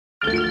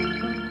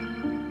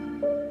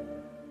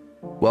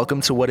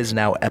Welcome to what is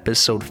now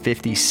episode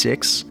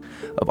 56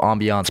 of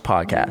Ambiance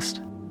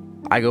Podcast.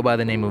 I go by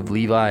the name of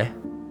Levi.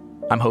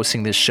 I'm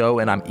hosting this show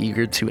and I'm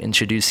eager to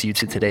introduce you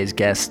to today's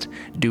guest,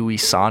 Dewey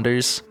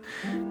Saunders.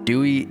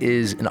 Dewey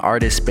is an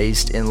artist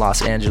based in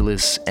Los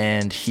Angeles,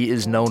 and he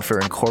is known for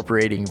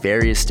incorporating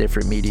various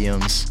different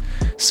mediums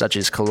such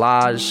as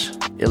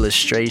collage,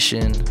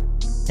 illustration,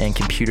 and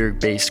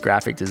computer-based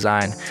graphic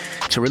design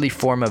to really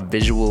form a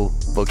visual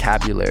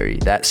vocabulary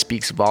that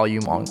speaks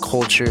volume on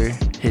culture,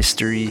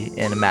 history,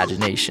 and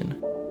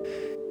imagination.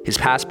 His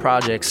past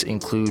projects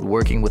include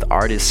working with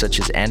artists such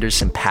as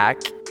Anderson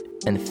 .Paak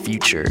and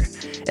Future,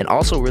 and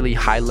also really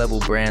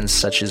high-level brands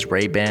such as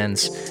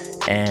Ray-Bans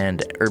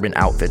and Urban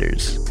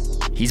Outfitters.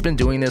 He's been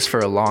doing this for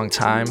a long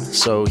time,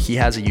 so he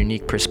has a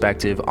unique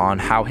perspective on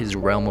how his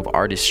realm of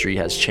artistry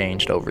has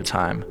changed over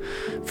time,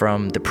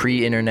 from the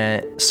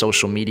pre-internet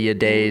social media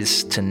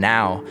days to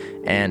now,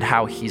 and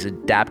how he's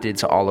adapted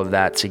to all of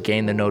that to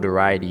gain the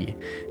notoriety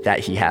that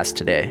he has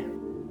today.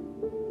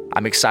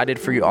 I'm excited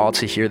for you all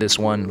to hear this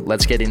one.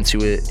 Let's get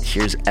into it.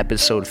 Here's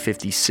episode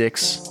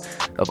 56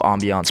 of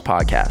Ambiance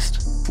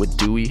Podcast with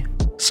Dewey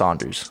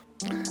Saunders.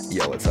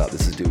 Yo, what's up?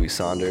 This is Dewey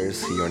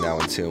Saunders. You are now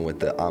in tune with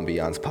the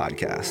Ambiance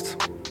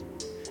Podcast.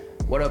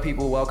 What up,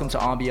 people? Welcome to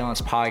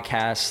Ambiance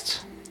Podcast,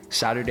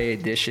 Saturday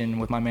edition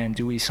with my man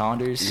Dewey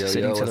Saunders,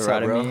 sitting to the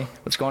right of me.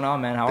 What's going on,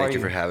 man? How are you? Thank you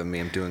for having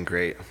me. I'm doing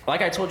great.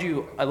 Like I told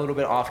you a little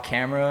bit off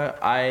camera,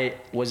 I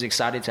was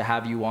excited to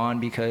have you on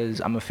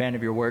because I'm a fan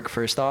of your work,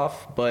 first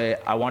off,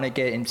 but I want to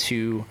get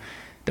into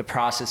the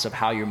process of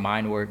how your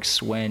mind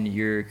works when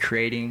you're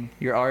creating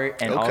your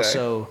art. And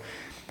also,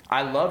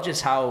 I love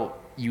just how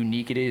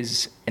unique it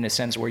is in a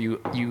sense where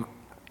you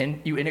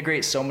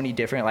integrate so many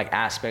different like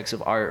aspects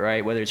of art,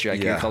 right? Whether it's your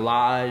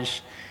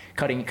collage,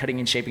 cutting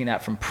and shaping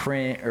that from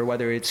print, or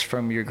whether it's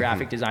from your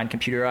graphic design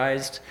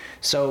computerized.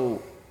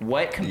 So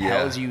what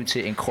compels you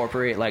to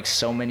incorporate like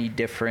so many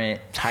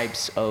different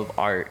types of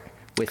art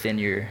within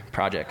your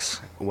projects?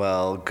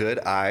 Well, good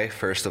eye,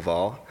 first of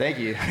all. Thank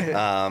you.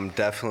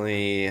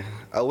 Definitely,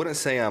 I wouldn't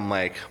say I'm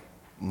like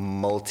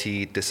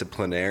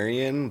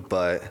multidisciplinarian,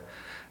 but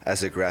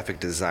as a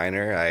graphic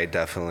designer, I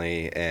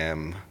definitely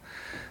am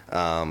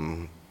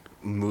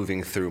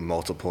moving through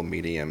multiple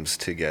mediums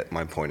to get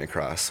my point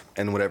across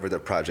and whatever the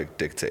project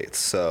dictates.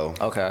 So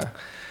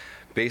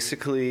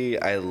basically,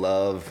 I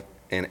love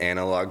an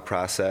analog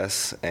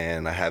process,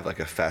 and I have like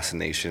a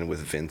fascination with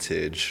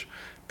vintage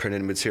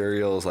printed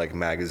materials like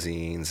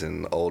magazines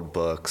and old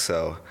books.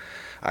 So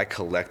I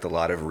collect a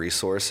lot of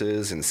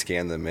resources and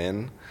scan them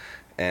in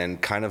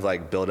and kind of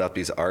like build up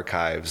these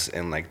archives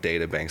and like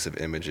data banks of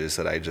images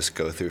that I just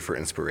go through for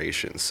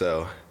inspiration.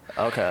 So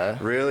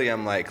really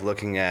I'm like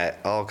looking at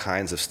all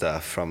kinds of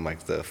stuff from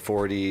like the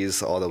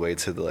 40s all the way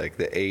to the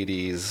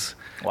 80s,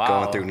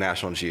 going through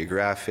National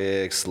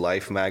Geographic's,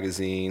 Life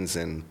magazines,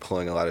 and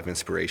pulling a lot of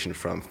inspiration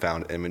from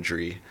found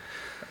imagery.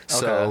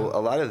 So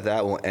a lot of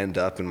that will end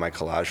up in my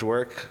collage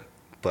work,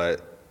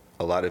 but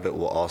a lot of it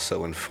will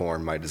also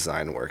inform my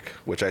design work,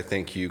 which I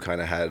think you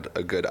kind of had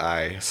a good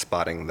eye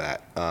spotting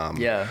that.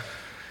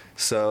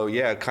 So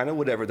yeah, kind of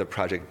whatever the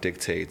project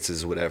dictates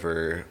is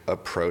whatever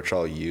approach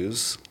I'll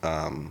use.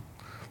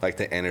 Like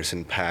the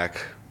Anderson .Paak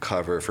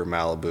cover for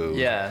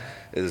Malibu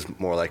is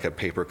more like a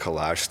paper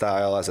collage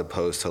style, as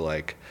opposed to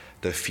like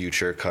the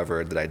Future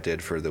cover that I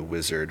did for The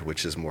Wizard,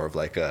 which is more of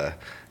like a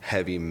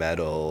heavy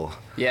metal,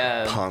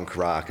 punk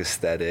rock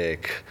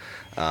aesthetic,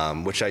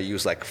 which I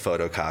use like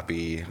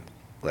photocopy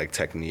like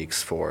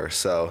techniques for.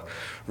 So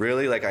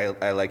really like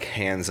I like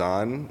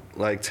hands-on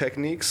like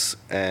techniques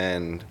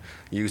and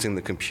using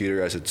the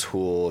computer as a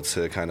tool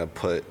to kind of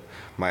put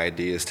my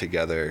ideas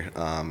together,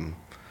 kind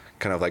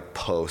of like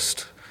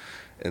post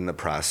in the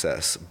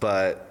process.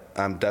 But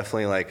I'm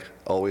definitely like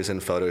always in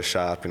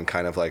Photoshop and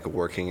kind of like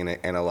working in an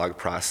analog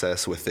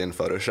process within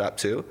Photoshop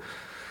too.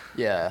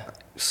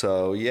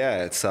 So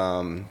yeah, it's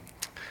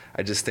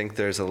I just think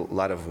there's a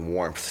lot of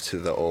warmth to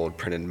the old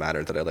printed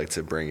matter that I like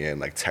to bring in,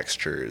 like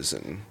textures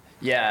and.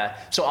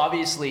 So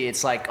obviously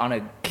it's like on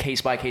a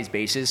case-by-case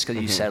basis,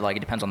 because you said like it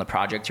depends on the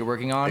project you're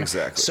working on.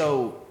 Exactly.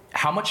 So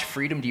how much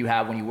freedom do you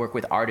have when you work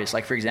with artists?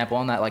 Like, for example,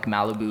 on that like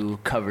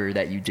Malibu cover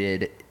that you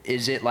did,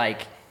 is it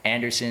like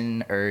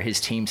Anderson or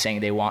his team saying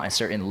they want a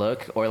certain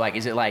look, or like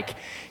is it like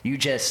you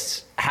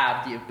just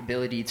have the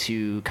ability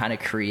to kind of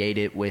create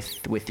it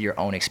with your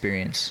own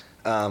experience?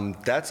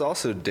 That's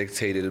also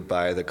dictated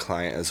by the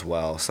client as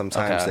well.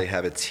 Sometimes they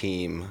have a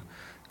team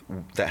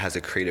that has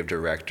a creative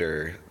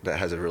director that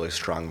has a really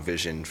strong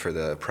vision for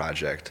the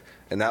project.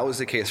 And that was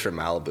the case for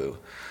Malibu.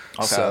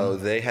 So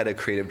they had a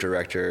creative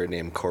director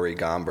named Corey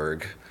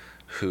Gomberg,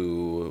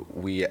 who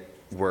we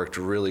worked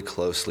really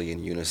closely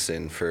in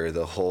unison for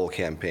the whole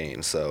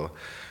campaign. So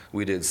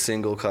we did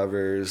single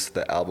covers,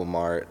 the album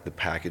art, the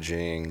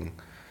packaging,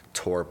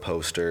 tour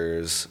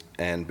posters,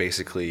 and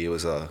basically it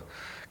was a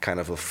kind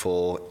of a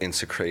full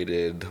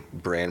integrated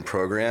brand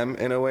program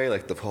in a way,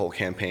 like the whole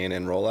campaign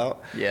and rollout.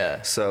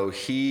 So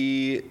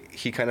he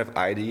kind of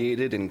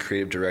ideated and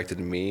creative directed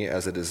me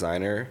as a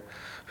designer,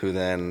 who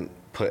then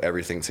put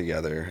everything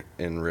together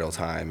in real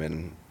time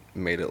and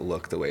made it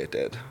look the way it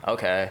did.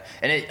 Okay.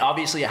 And it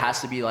obviously it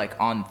has to be like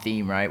on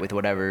theme, right, with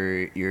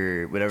whatever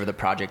the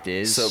project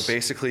is. So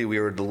basically we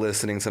were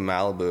listening to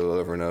Malibu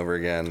over and over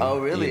again. Oh,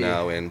 really? You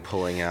know, and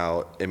pulling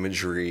out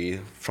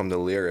imagery from the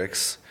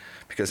lyrics,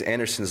 because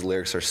Anderson's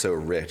lyrics are so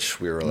rich.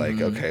 We were like,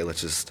 okay,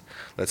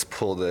 let's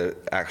pull the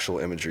actual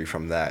imagery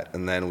from that.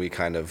 And then we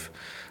kind of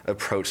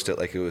approached it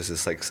like it was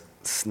this like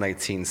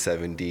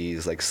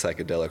 1970s like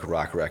psychedelic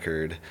rock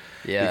record.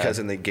 Yeah. Because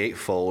in the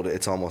gatefold,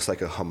 it's almost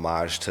like a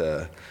homage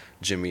to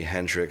Jimi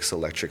Hendrix'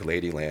 Electric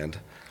Ladyland,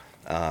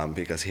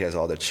 because he has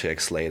all the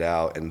chicks laid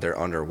out and they're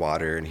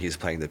underwater and he's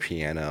playing the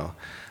piano.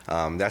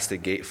 That's the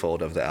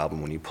gatefold of the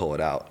album when you pull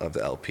it out of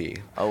the LP.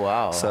 Oh,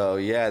 wow. So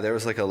yeah, there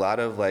was like a lot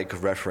of like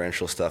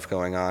referential stuff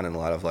going on and a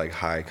lot of like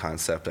high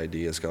concept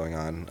ideas going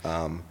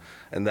on.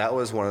 And that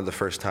was one of the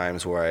first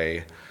times where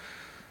I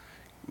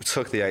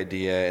took the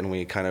idea and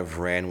we kind of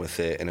ran with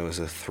it, and it was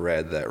a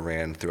thread that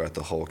ran throughout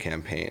the whole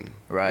campaign.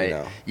 Right. You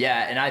know?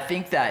 Yeah, and I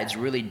think that it's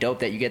really dope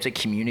that you get to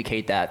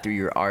communicate that through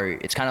your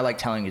art. It's kind of like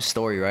telling a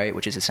story, right?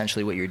 Which is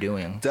essentially what you're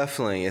doing.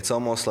 Definitely. It's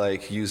almost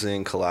like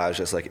using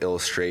collage as like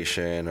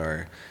illustration,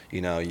 or,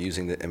 you know,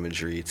 using the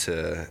imagery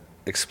to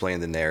explain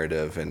the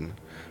narrative and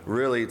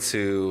really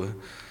to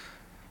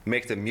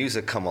make the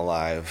music come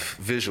alive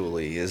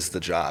visually is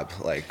the job.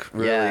 Like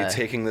really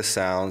taking the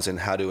sounds and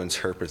how to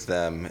interpret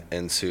them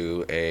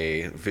into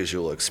a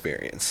visual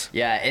experience.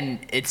 Yeah, and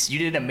you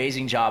did an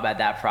amazing job at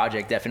that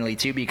project, definitely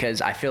too,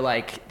 because I feel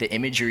like the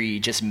imagery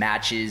just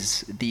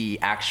matches the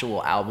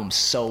actual album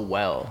so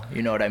well.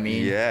 You know what I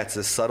mean? Yeah, it's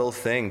a subtle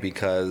thing,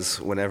 because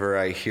whenever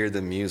I hear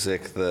the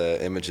music, the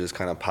images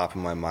kind of pop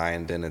in my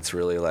mind, and it's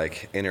really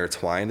like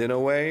intertwined in a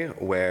way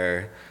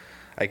where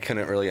I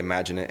couldn't really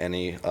imagine it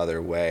any other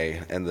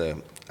way.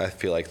 And I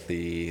feel like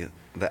the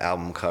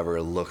album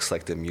cover looks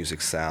like the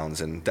music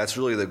sounds, and that's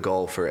really the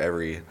goal for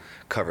every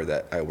cover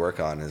that I work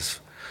on,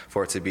 is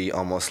for it to be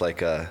almost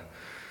like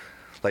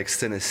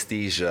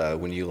synesthesia,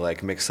 when you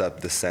like mix up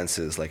the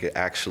senses. Like it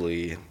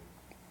actually,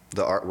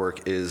 the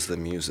artwork is the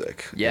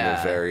music in a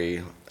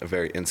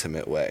very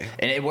intimate way.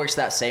 And it works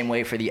that same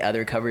way for the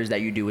other covers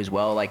that you do as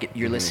well. Like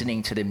you're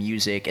listening to the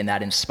music and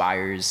that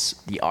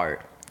inspires the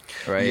art.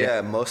 Right.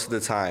 Yeah, most of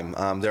the time.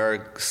 There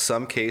are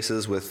some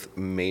cases with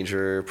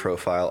major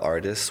profile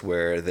artists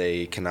where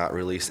they cannot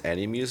release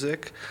any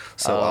music.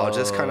 So I'll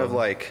just kind of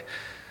like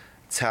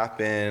tap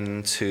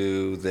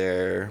into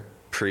their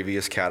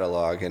previous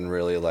catalog and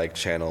really like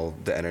channel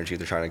the energy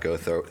they're trying to go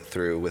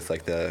through with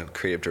like the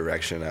creative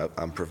direction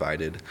I'm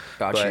provided.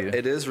 But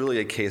it is really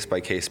a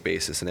case-by-case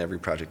basis, and every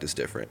project is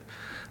different.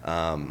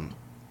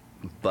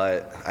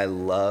 But I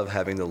love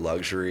having the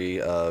luxury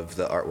of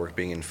the artwork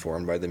being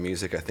informed by the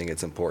music. I think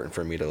it's important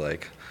for me to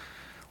like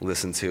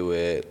listen to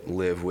it,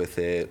 live with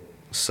it,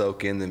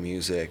 soak in the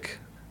music,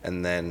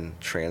 and then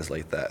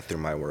translate that through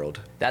my world.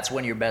 That's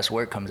when your best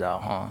work comes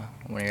out, huh?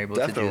 When you're able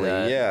to do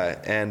that. Yeah.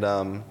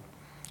 And,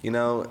 you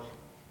know,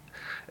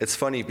 it's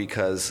funny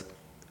because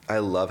I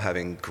love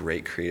having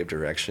great creative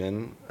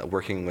direction.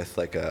 Working with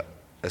like a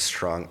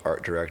strong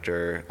art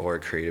director or a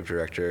creative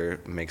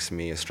director makes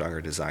me a stronger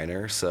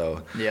designer.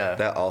 So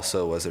that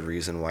also was a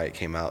reason why it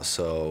came out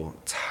so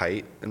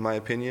tight, in my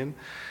opinion.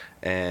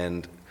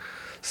 And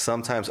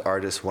sometimes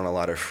artists want a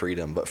lot of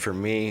freedom, but for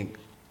me,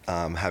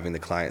 having the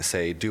client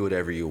say, do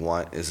whatever you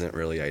want isn't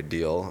really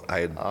ideal.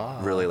 I'd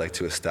really like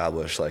to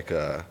establish like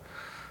a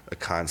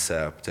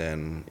concept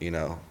and, you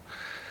know,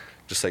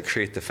 just like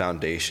create the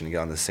foundation, get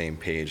on the same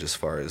page as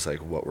far as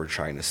like what we're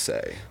trying to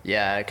say.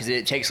 Yeah, because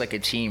it takes like a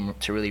team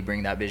to really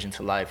bring that vision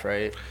to life,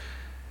 right?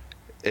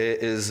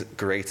 It is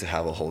great to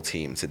have a whole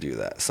team to do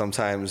that.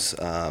 Sometimes,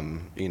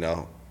 you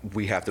know,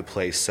 we have to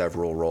play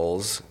several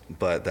roles,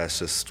 but that's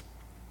just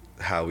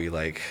how we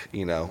like,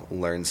 you know,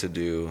 learn to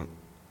do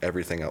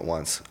everything at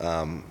once.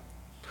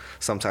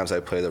 Sometimes I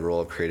play the role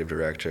of creative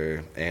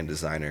director and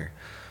designer.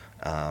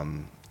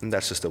 And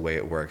that's just the way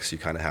it works. You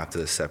kind of have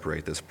to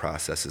separate those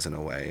processes in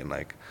a way and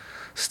like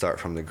start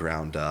from the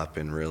ground up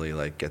and really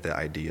like get the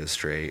ideas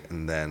straight,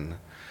 and then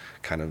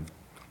kind of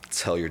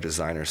tell your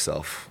designer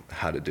self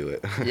how to do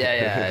it.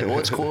 Yeah. Well,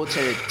 it's cool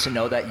to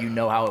know that you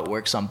know how it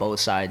works on both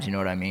sides, you know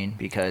what I mean?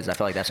 Because I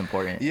feel like that's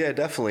important. Yeah,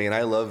 definitely. And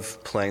I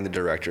love playing the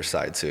director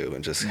side too,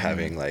 and just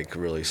having like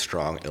really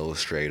strong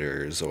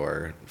illustrators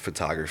or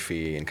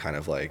photography and kind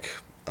of like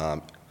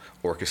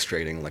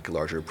orchestrating like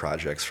larger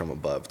projects from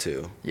above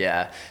too.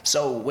 Yeah.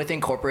 So with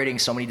incorporating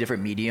so many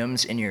different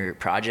mediums in your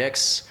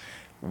projects,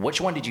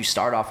 which one did you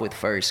start off with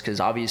first? Because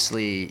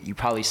obviously you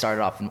probably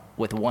started off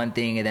with one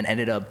thing and then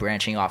ended up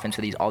branching off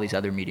into all these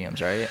other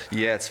mediums, right?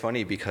 Yeah, it's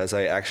funny because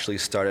I actually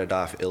started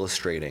off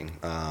illustrating.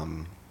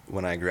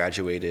 When I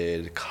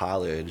graduated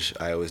college,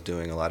 I was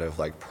doing a lot of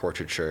like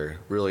portraiture,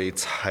 really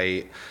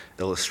tight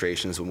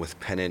illustrations with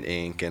pen and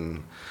ink,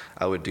 and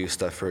I would do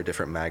stuff for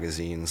different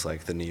magazines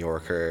like The New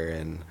Yorker,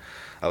 and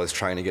I was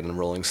trying to get in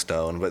Rolling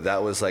Stone, but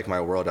that was like my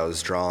world. I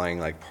was drawing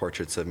like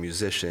portraits of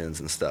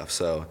musicians and stuff.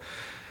 So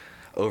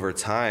over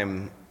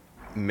time,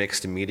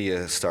 mixed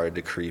media started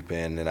to creep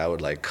in, and I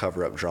would like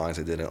cover up drawings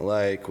I didn't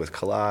like with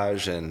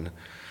collage, and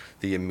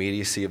the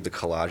immediacy of the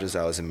collages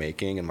I was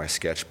making in my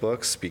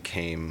sketchbooks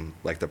became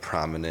like the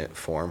prominent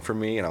form for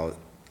me, and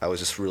I was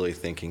just really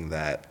thinking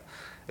that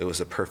it was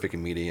a perfect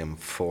medium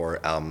for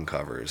album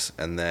covers.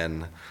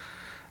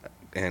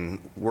 And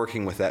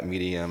working with that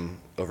medium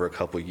over a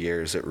couple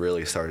years, it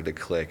really started to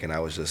click, and I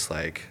was just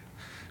like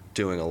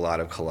doing a lot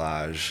of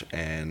collage,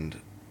 and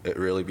it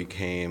really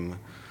became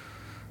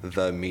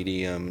the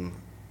medium,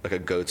 like a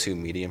go-to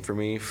medium for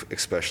me,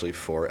 especially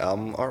for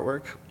album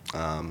artwork.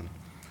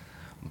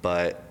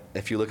 But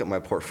if you look at my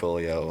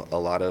portfolio, a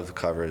lot of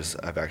covers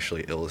I've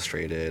actually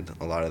illustrated.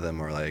 A lot of them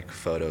are like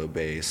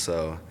photo-based.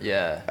 So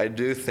yeah, I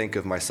do think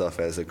of myself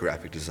as a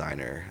graphic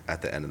designer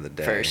at the end of the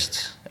day.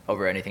 First,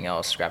 over anything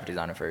else, graphic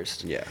designer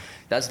first. Yeah.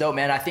 That's dope,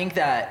 man. I think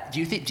that,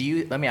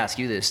 let me ask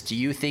you this. Do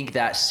you think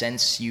that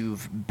since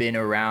you've been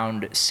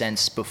around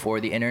since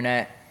before the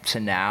internet to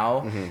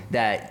now,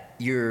 that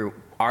your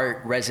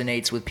art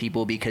resonates with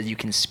people because you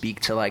can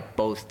speak to like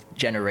both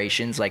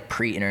generations, like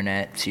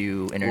pre-internet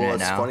to internet now? Well,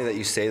 it's funny that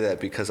you say that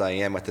because I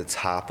am at the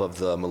top of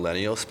the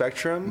millennial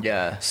spectrum.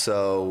 Yeah.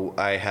 So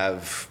I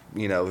have,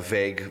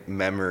 vague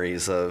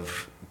memories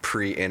of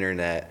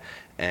pre-internet,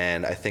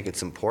 and I think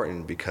it's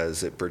important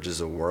because it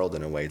bridges a world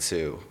in a way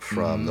too,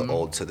 from the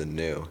old to the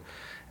new.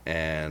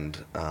 And,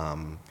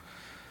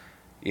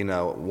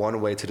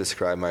 one way to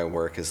describe my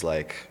work is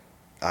like,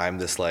 I'm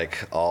this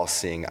like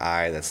all-seeing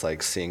eye that's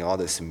like seeing all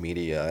this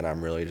media, and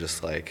I'm really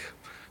just like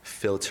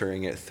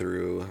filtering it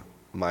through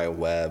my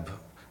web,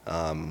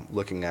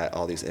 looking at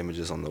all these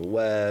images on the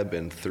web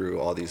and through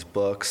all these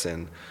books.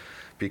 And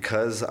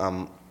because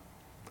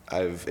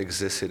I've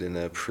existed in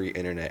a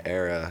pre-internet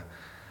era,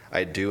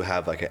 I do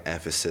have like an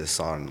emphasis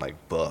on like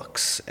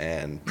books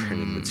and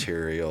printed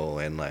material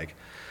and like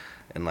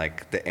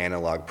the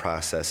analog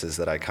processes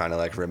that I kind of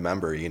like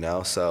remember,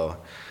 So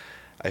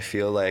I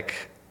feel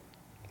like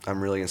I'm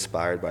really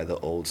inspired by the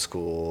old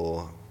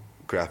school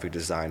graphic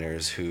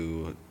designers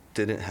who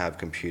didn't have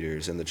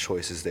computers, and the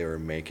choices they were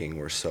making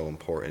were so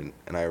important.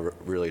 And I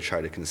really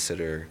try to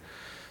consider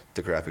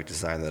the graphic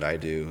design that I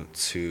do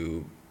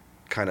to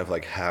kind of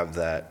like have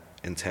that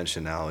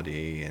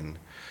intentionality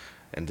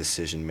and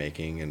decision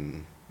making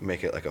and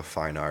make it like a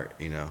fine art,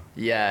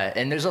 Yeah,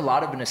 and there's a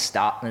lot of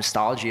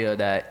nostalgia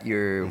that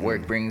your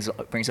work brings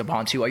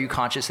upon too. Are you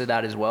conscious of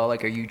that as well?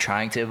 Like, are you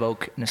trying to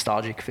evoke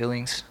nostalgic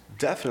feelings?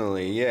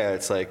 Definitely, yeah.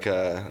 It's like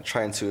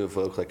trying to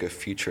evoke like a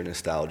future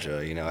nostalgia.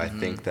 I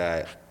think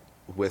that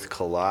with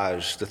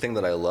collage, the thing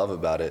that I love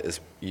about it is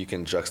you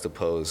can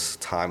juxtapose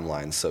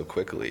timelines so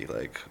quickly.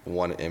 Like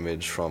one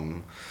image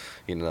from,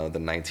 the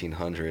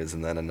 1900s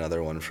and then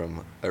another one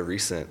from a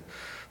recent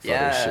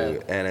photo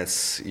shoot,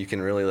 and you can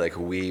really like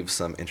weave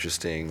some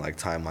interesting like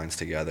timelines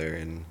together,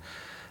 and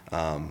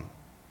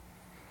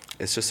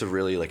it's just a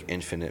really like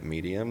infinite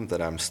medium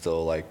that I'm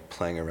still like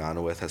playing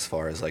around with as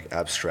far as like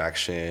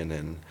abstraction,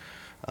 and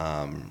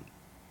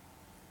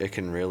it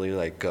can really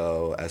like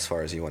go as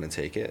far as you want to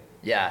take it.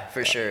 Yeah,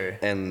 for sure.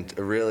 And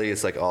really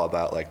it's like all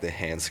about like the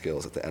hand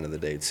skills at the end of the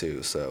day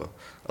too. So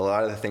a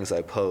lot of the things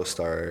I post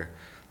are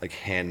like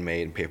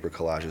handmade paper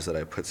collages that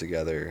I put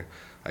together.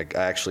 I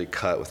actually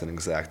cut with an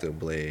X-Acto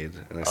blade,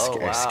 and I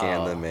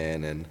scan them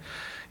in, and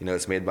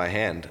it's made by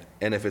hand.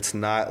 And if it's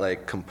not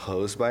like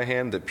composed by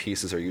hand, the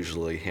pieces are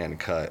usually hand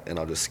cut, and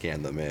I'll just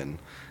scan them in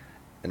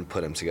and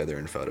put them together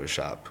in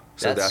Photoshop.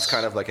 So that's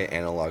kind of like an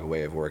analog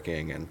way of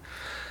working. And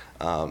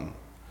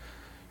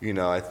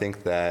I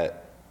think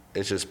that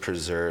it just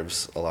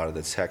preserves a lot of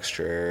the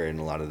texture and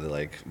a lot of the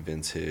like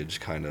vintage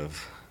kind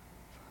of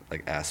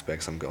like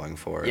aspects I'm going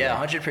for. Yeah,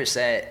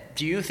 100%.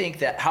 Do you think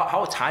that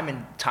how time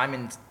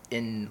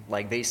in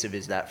like Vaesive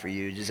is that for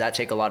you? Does that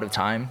take a lot of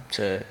time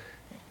to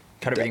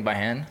cut everything by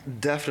hand?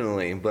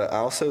 Definitely, but I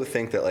also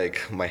think that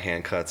like my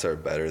hand cuts are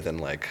better than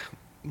like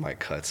my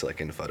cuts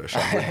like in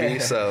Photoshop would be.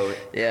 So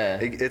yeah,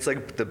 it's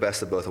like the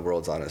best of both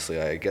worlds,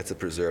 honestly. I get to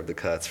preserve the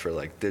cuts for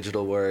like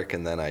digital work,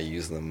 and then I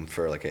use them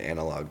for like an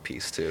analog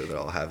piece too that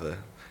I'll have a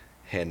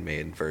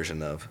handmade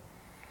version of.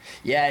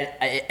 Yeah,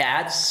 it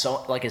adds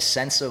so like a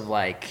sense of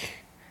like,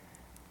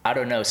 I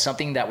don't know,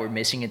 something that we're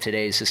missing in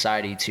today's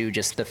society too,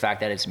 just the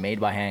fact that it's made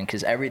by hand,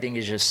 because everything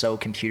is just so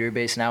computer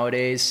based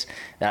nowadays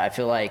that I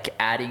feel like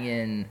adding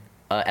in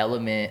an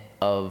element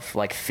of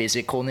like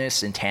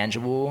physicalness and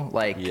tangible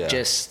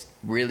just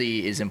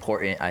really is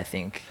important, I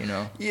think,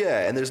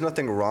 Yeah, and there's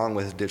nothing wrong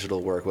with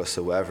digital work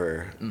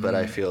whatsoever, but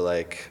I feel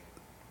like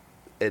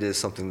it is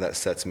something that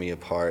sets me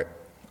apart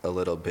a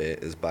little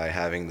bit, is by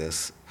having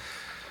this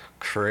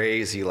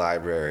crazy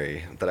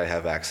library that I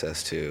have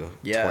access to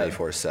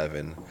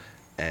 24/7.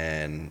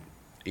 And,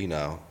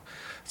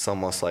 it's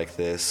almost like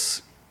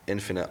this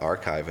infinite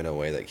archive in a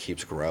way that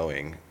keeps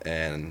growing.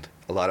 And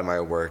a lot of my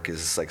work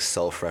is like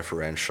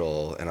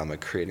self-referential, and I'm like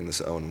creating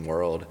this own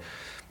world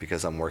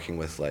because I'm working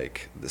with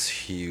like this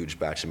huge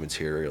batch of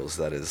materials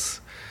that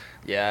is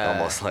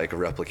almost like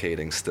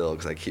replicating still,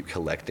 because I keep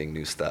collecting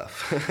new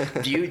stuff.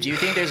 Do you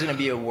think there's going to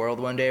be a world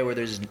one day where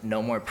there's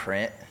no more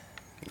print?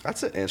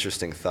 That's an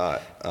interesting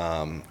thought.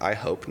 I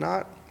hope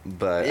not,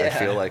 but I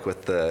feel like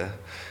with the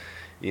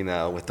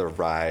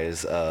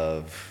rise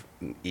of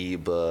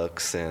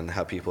ebooks and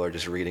how people are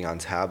just reading on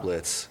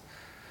tablets,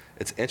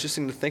 it's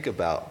interesting to think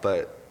about.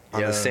 But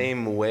on the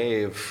same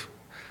wave,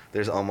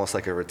 there's almost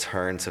like a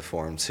return to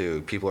form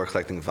too. People are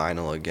collecting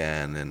vinyl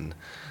again, and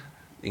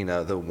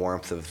the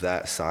warmth of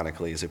that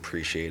sonically is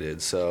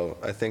appreciated. So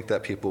I think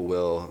that people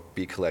will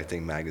be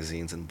collecting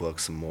magazines and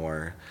books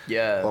more.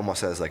 Yeah.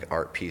 Almost as like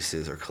art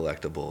pieces or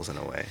collectibles in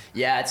a way.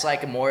 Yeah, it's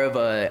like more of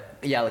a,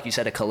 like you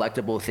said, a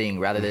collectible thing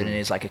rather than it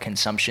is like a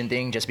consumption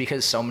thing, just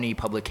because so many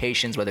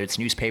publications, whether it's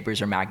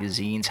newspapers or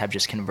magazines, have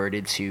just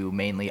converted to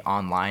mainly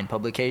online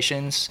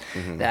publications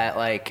that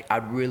like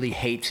I'd really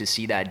hate to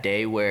see that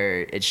day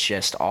where it's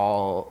just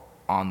all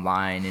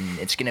online, and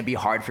it's going to be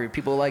hard for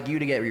people like you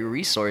to get your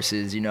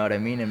resources, you know what I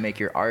mean, and make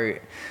your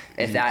art.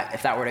 If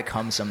that were to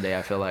come someday,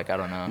 I feel like, I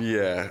don't know.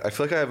 Yeah, I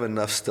feel like I have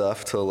enough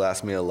stuff to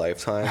last me a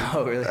lifetime.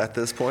 Oh, really? At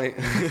this point.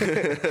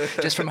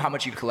 Just from how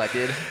much you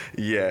collected?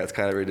 Yeah, it's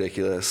kind of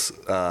ridiculous.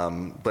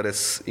 But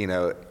it's,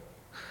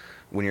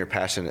 when you're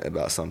passionate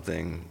about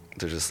something,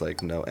 there's just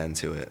like no end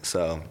to it.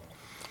 So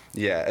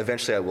yeah,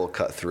 eventually I will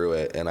cut through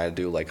it, and I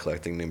do like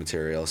collecting new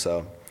material.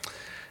 So,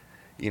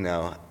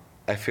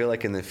 I feel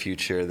like in the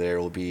future there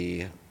will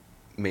be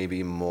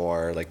maybe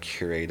more like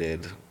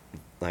curated,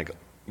 like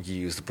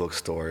used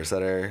bookstores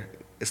that are,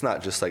 it's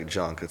not just like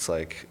junk, it's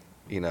like,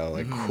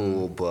 like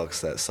cool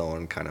books that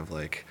someone kind of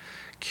like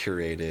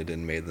curated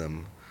and made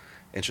them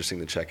interesting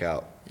to check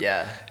out.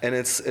 Yeah. And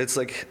it's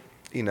like,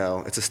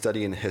 it's a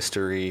study in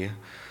history.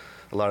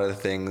 A lot of the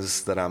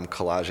things that I'm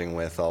collaging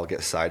with, I'll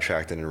get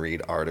sidetracked and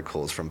read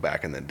articles from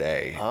back in the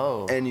day.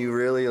 Oh. And you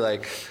really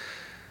like,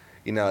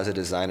 as a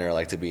designer, I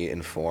like to be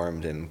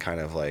informed and kind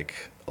of like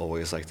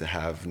always like to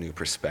have new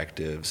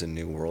perspectives and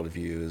new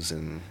worldviews.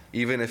 And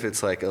even if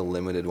it's like a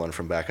limited one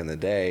from back in the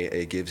day,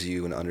 it gives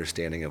you an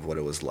understanding of what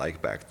it was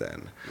like back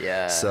then.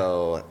 Yeah.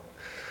 So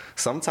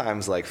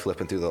sometimes like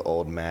flipping through the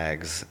old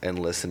mags and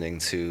listening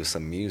to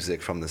some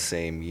music from the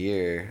same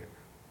year,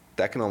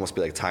 that can almost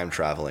be like time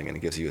traveling, and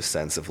it gives you a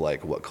sense of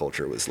like what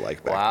culture was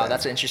like back then. Wow,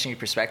 that's an interesting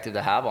perspective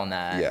to have on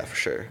that. Yeah, for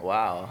sure.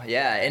 Wow.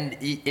 Yeah, and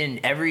in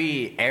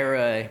every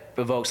era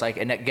evokes like,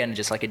 and again,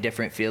 just like a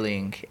different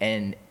feeling,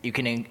 and you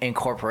can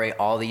incorporate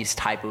all these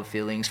type of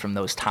feelings from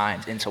those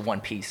times into one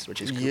piece,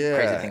 which is crazy to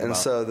think about. And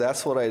so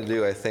that's what I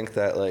do. I think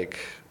that like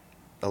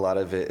a lot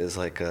of it is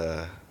like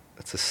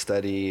it's a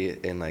study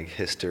in like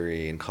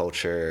history and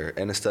culture,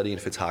 and a study in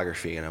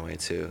photography in a way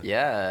too.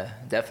 Yeah,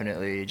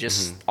 definitely.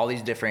 Just all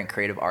these different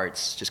creative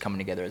arts just coming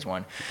together as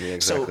one. Yeah,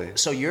 exactly.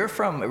 So you're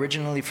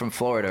originally from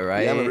Florida,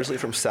 right? Yeah, I'm originally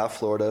from South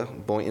Florida,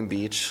 Boynton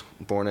Beach,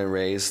 born and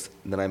raised.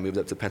 Then I moved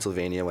up to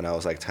Pennsylvania when I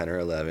was like 10 or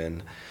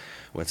 11.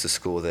 Went to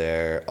school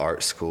there,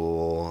 art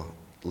school,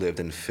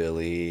 lived in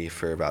Philly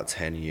for about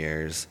 10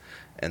 years.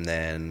 And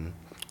then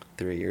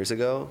 3 years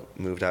ago,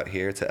 moved out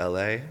here to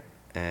LA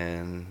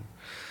and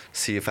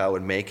see if I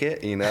would make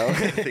it,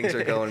 Things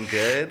are going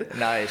good.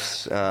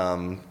 Nice. Things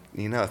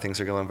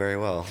are going very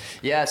well.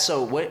 Yeah,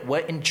 so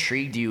what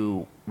intrigued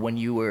you when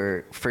you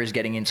were first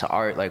getting into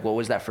art? Like, what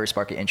was that first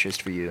spark of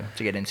interest for you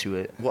to get into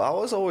it? Well, I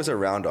was always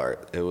around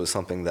art. It was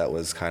something that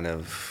was kind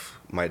of,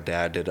 my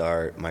dad did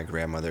art, my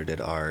grandmother did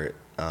art.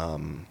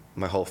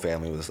 My whole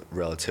family was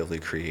relatively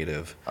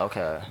creative.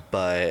 Okay.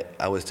 But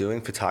I was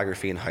doing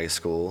photography in high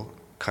school,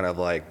 kind of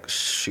like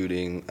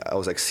shooting. I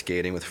was like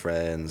skating with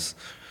friends,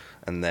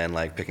 and then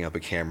like picking up a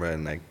camera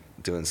and like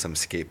doing some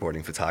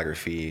skateboarding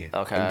photography.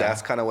 Okay. And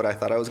that's kind of what I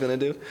thought I was going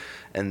to do.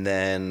 And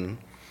then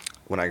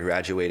when I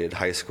graduated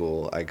high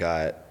school, I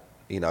got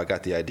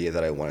the idea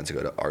that I wanted to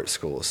go to art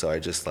school. So I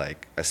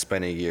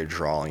spent a year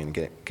drawing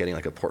and getting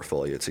like a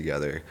portfolio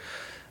together.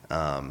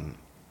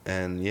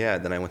 And yeah,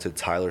 then I went to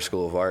Tyler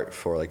School of Art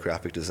for like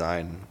graphic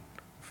design,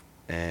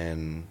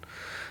 and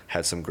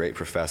had some great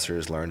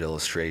professors, learned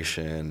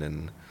illustration.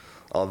 And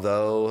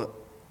although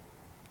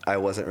I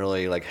wasn't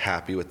really like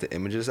happy with the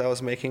images I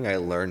was making, I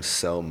learned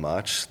so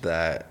much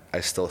that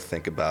I still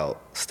think about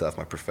stuff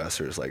my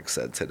professors like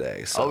said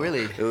today. So oh,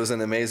 really? It was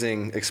an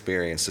amazing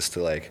experience just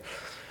to like,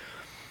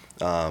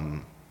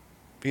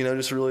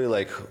 just really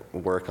like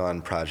work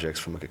on projects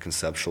from like a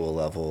conceptual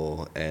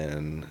level,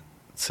 and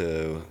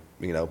to,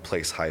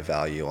 place high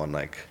value on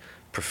like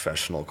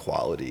professional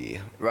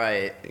quality.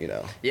 Right.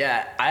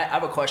 Yeah, I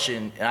have a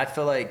question, and I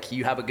feel like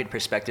you have a good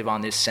perspective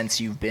on this since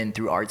you've been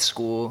through art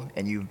school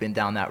and you've been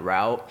down that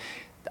route.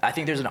 I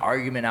think there's an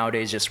argument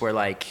nowadays just where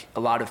like a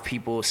lot of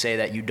people say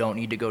that you don't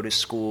need to go to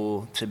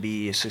school to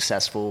be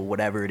successful,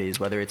 whatever it is,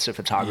 whether it's a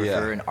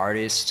photographer, an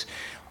artist,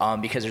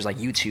 because there's like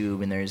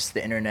YouTube and there's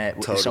the internet.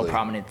 Totally. So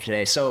prominent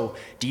today. So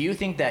do you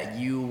think that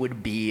you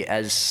would be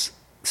as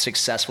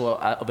successful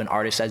of an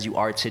artist as you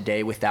are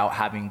today without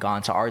having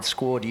gone to art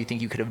school? Do you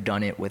think you could have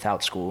done it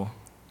without school?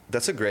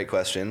 That's a great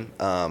question.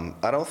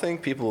 I don't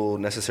think people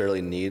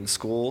necessarily need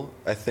school.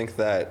 I think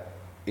that,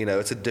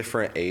 it's a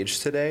different age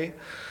today.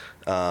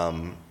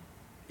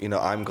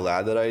 I'm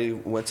glad that I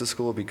went to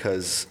school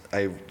because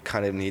I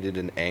kind of needed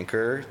an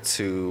anchor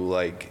to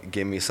like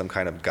give me some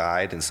kind of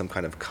guide and some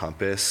kind of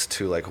compass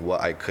to like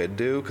what I could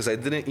do, because I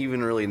didn't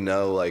even really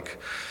know like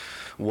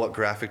what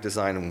graphic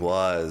design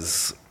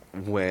was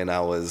when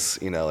I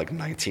was, like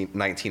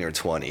 19 or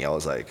 20. I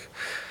was like,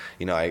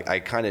 I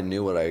kind of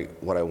knew what I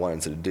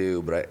wanted to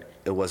do, but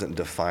it wasn't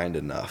defined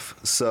enough.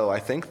 So I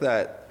think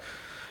that,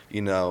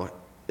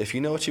 if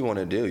you know what you want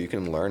to do, you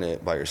can learn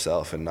it by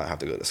yourself and not have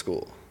to go to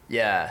school.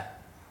 Yeah,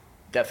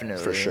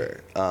 definitely. For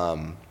sure.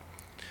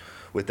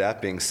 With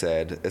that being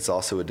said, it's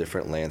also a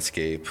different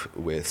landscape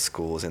with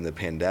schools in the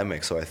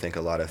pandemic. So I think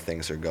a lot of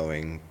things are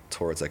going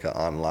towards like an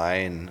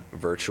online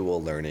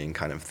virtual learning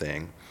kind of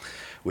thing,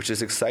 which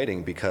is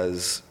exciting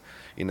because,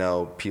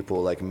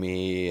 people like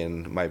me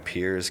and my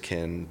peers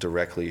can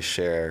directly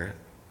share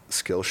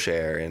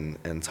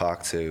and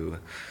talk to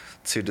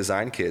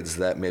design kids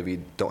that maybe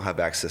don't have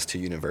access to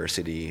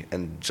university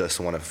and just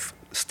want to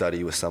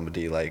study with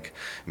somebody like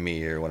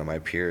me or one of my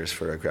peers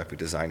for a graphic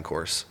design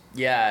course.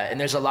 Yeah, and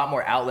there's a lot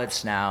more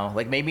outlets now.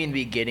 Like maybe in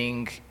the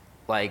beginning,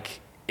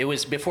 like it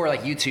was before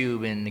like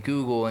YouTube and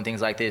Google and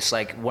things like this,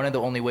 like one of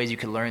the only ways you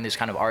could learn this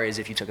kind of art is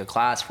if you took a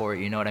class for it,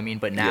 you know what I mean?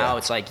 But now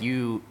it's like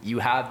you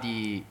have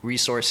the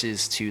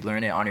resources to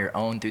learn it on your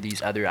own through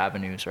these other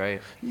avenues,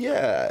 right?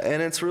 Yeah,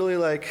 and it's really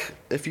like,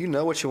 if you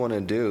know what you want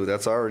to do,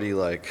 that's already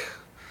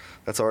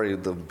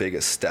the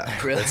biggest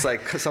step. Really? It's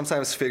like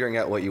sometimes figuring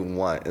out what you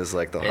want is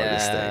like the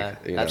hardest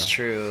thing. That's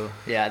true.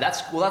 Yeah,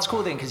 that's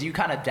cool thing because you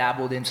kind of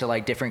dabbled into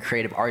like different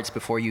creative arts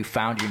before you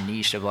found your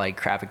niche of like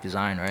graphic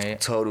design,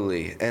 right?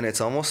 Totally. And it's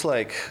almost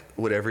like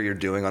whatever you're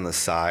doing on the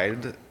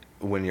side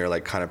when you're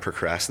like kind of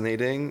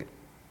procrastinating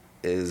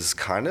is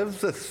kind of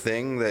the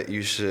thing that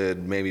you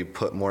should maybe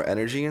put more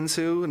energy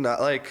into, not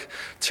like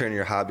turn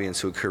your hobby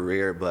into a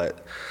career,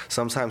 but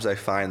sometimes I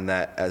find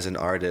that as an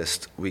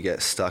artist, we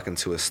get stuck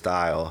into a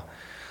style,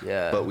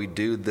 but we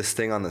do this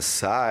thing on the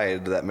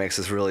side that makes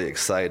us really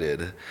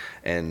excited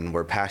and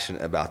we're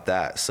passionate about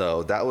that.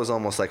 So that was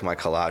almost like my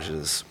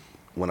collages.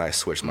 When I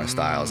switched my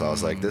styles, I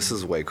was like, this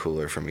is way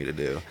cooler for me to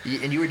do.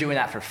 And you were doing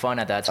that for fun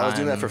at that time? I was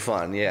doing that for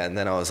fun, yeah. And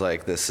then I was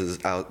like, this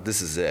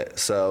is it.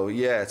 So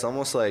yeah, it's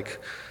almost like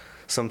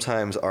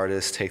sometimes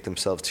artists take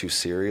themselves too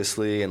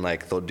seriously and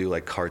like they'll do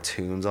like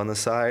cartoons on the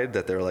side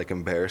that they're like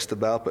embarrassed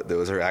about, but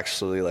those are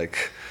actually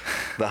like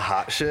the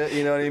hot shit,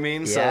 you know what I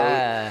mean?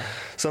 Yeah. So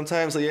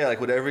sometimes, like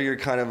whatever you're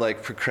kind of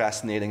like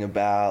procrastinating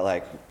about,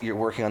 like you're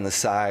working on the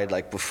side,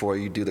 like before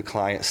you do the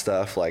client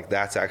stuff, like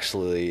that's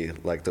actually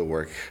like the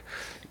work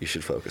you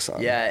should focus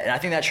on. Yeah, and I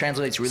think that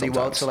translates really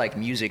well to like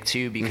music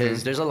too,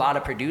 because there's a lot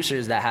of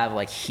producers that have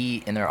like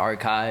heat in their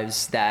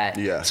archives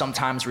that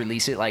sometimes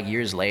release it like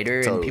years later,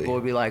 and people will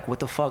be like, what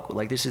the fuck,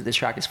 like this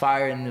track is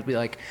fire, and it'll be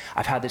like,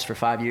 I've had this for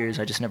 5 years,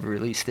 I just never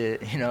released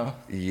it,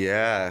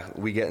 Yeah,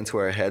 we get into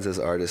our heads as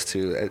artists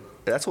too.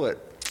 That's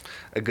what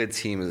a good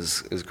team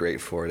is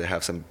great for, to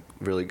have some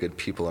really good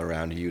people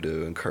around you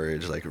to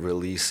encourage like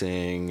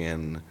releasing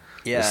and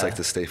just like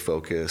to stay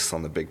focused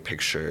on the big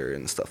picture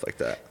and stuff like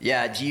that.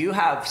 Yeah. Do you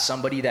have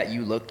somebody that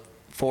you look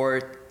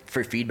for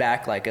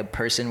feedback, like a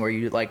person where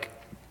you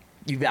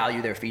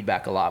value their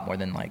feedback a lot more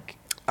than like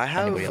I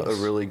have anybody else?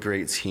 A really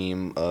great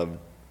team of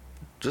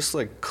just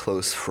like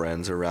close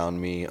friends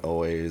around me,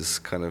 always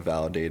kind of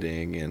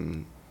validating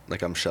and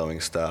like I'm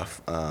showing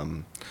stuff. A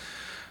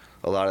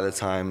lot of the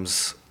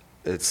times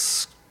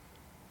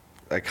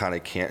I kind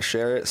of can't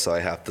share it, so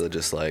I have to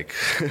just like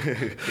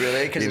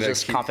really, because it's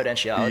just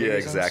confidentiality. Yeah,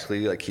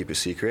 exactly. Like keep a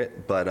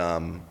secret. But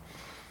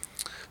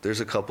there's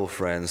a couple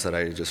friends that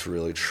I just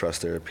really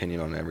trust their opinion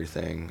on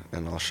everything,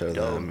 and I'll show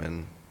them,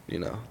 and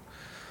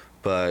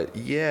But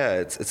yeah,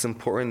 it's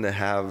important to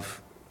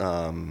have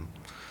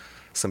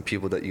some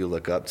people that you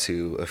look up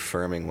to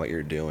affirming what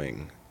you're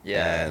doing.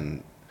 Yeah.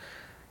 And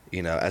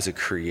as a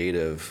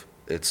creative,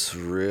 it's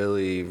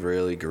really,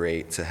 really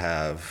great to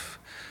have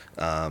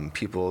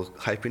people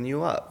hyping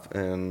you up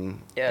and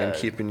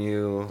keeping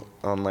you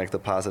on like the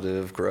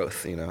positive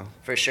growth,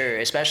 For sure,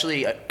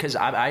 especially because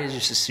I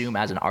just assume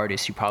as an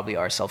artist you probably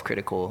are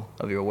self-critical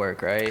of your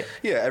work, right?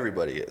 Yeah,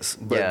 everybody is,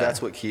 but that's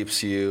what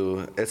keeps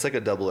you. It's like a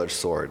double-edged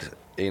sword.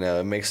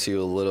 It makes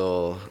you a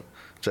little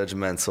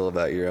judgmental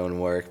about your own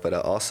work, but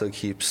it also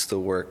keeps the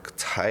work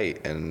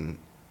tight and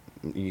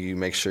you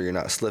make sure you're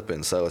not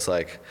slipping. So it's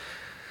like,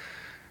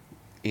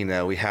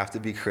 we have to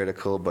be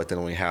critical, but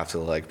then we have to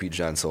like be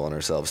gentle on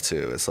ourselves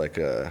too. It's like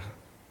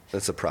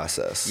it's a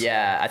process.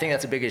 Yeah, I think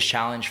that's the biggest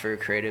challenge for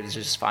creatives,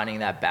 just finding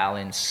that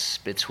balance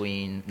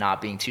between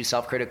not being too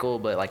self-critical,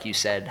 but like you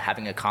said,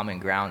 having a common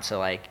ground to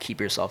like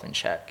keep yourself in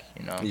check,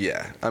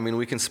 Yeah, I mean,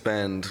 we can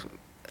spend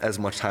as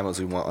much time as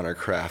we want on our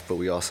craft, but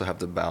we also have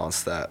to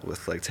balance that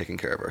with like taking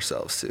care of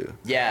ourselves too.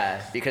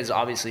 Yeah, because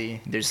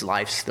obviously there's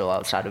life still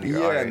outside of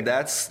your art. Yeah,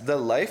 and the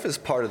life is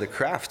part of the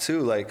craft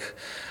too. Like,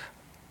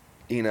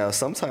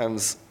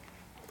 sometimes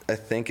I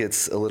think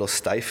it's a little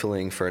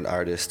stifling for an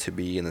artist to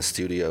be in the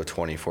studio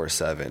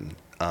 24/7.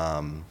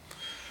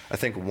 I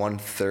think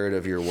 1/3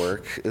 of your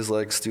work is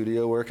like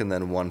studio work, and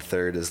then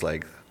 1/3 is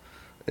like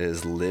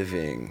is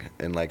living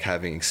and like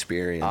having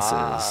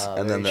experiences.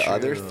 And then the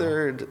other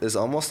third is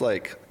almost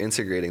like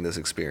integrating those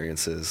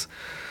experiences.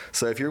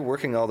 So if you're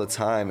working all the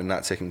time and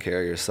not taking care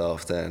of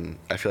yourself, then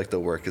I feel like the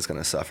work is going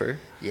to suffer.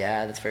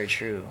 Yeah, that's very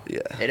true. Yeah.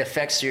 It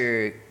affects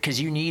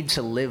because you need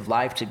to live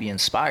life to be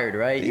inspired,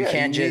 right? You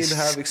can't you just need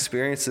to have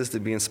experiences to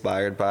be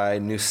inspired by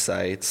new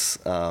sites.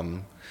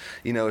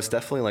 You know, it's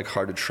definitely like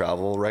hard to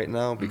travel right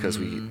now because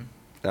I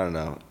don't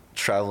know,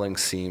 traveling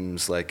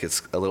seems like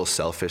it's a little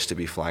selfish to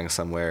be flying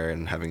somewhere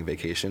and having a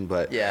vacation,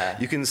 but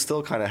you can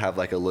still kind of have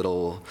like a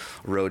little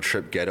road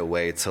trip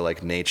getaway to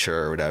like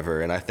nature or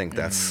whatever, and I think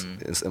that's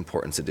is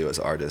important to do as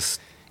artists.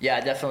 Yeah,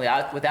 definitely.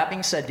 With that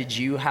being said, did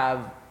you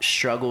have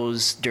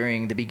struggles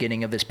during the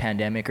beginning of this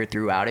pandemic or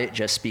throughout it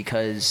just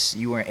because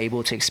you weren't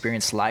able to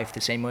experience life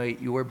the same way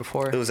you were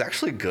before? It was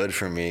actually good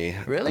for me.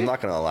 Really? I'm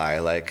not gonna lie,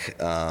 like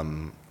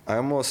I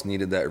almost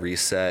needed that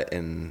reset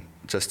and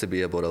just to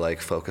be able to like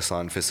focus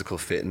on physical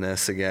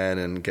fitness again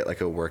and get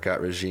like a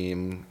workout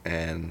regime,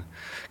 and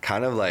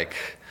kind of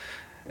like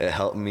it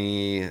helped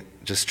me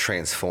just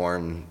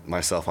transform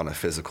myself on a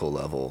physical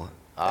level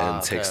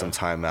and take some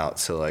time out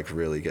to like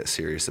really get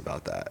serious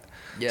about that.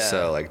 Yeah.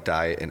 So like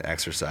diet and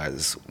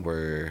exercise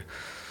were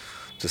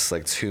just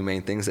like two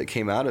main things that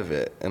came out of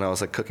it, and I was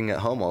like cooking at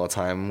home all the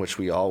time, which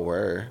we all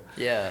were.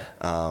 Yeah.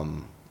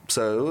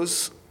 So it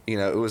was, you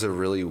know, it was a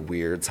really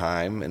weird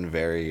time and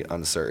very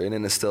uncertain,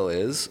 and it still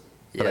is.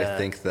 But I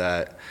think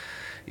that,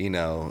 you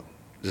know,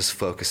 just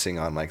focusing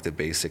on like the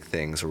basic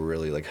things were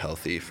really like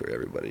healthy for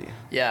everybody.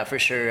 Yeah, for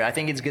sure. I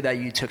think it's good that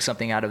you took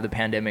something out of the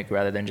pandemic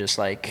rather than just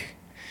like,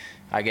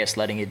 I guess,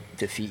 letting it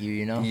defeat you,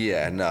 you know?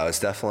 Yeah, no, there's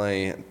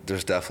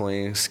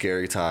definitely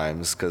scary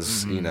times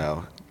because, you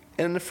know,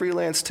 and the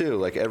freelance too,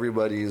 like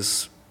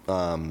everybody's,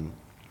 you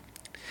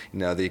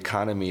know, the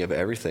economy of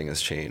everything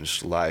has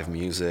changed. Live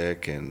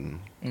music and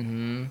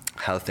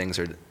how things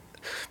are.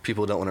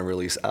 People don't want to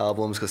release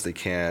albums because they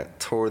can't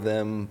tour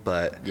them,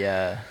 but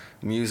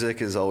music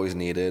is always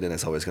needed and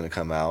it's always going to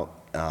come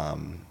out.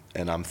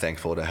 And I'm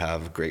thankful to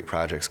have great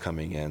projects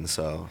coming in.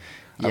 So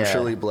I'm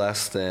truly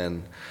blessed.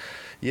 And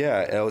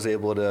I was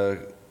able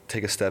to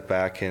take a step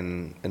back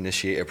and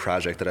initiate a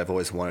project that I've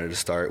always wanted to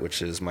start,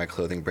 which is my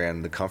clothing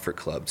brand, The Comfort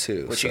Club,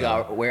 too. What you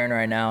got wearing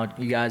right now?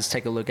 You guys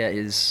take a look at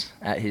his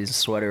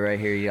sweater right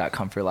here. You got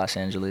Comfort Los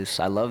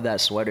Angeles. I love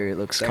that sweater. It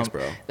looks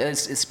bro. It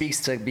speaks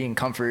to being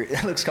comfort.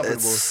 It looks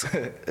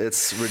comfortable.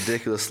 It's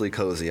ridiculously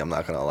cozy. I'm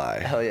not gonna lie.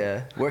 Hell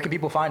yeah. Where can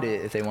people find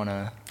it if they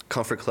wanna?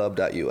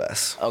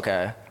 Comfortclub.us.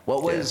 Okay.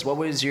 What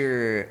was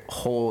your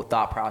whole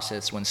thought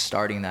process when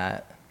starting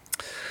that?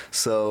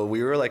 So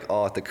we were like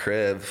all at the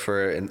crib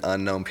for an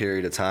unknown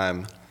period of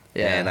time.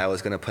 And I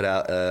was going to put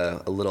out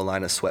a little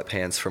line of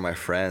sweatpants for my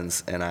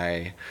friends. And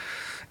I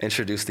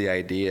introduced the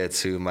idea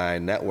to my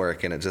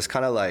network, and it just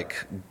kind of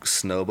like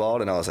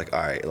snowballed. And I was like, all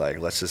right, like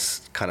let's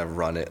just kind of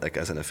run it like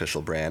as an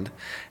official brand.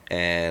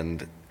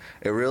 And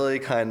it really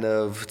kind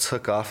of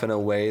took off in a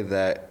way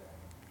that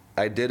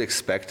I did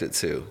expect it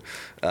to.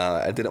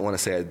 I didn't want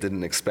to say I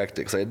didn't expect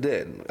it because I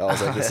did. I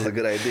was like, this is a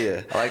good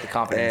idea. I like the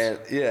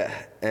confidence.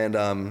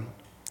 And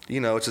you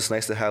know, it's just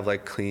nice to have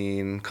like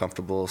clean,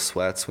 comfortable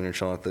sweats when you're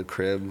chilling at the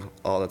crib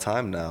all the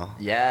time now.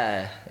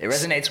 Yeah, it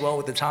resonates well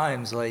with the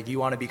times. Like you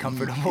want to be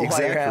comfortable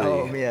while you're at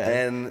home. Yeah,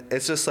 and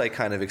it's just like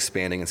kind of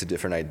expanding into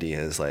different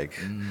ideas, like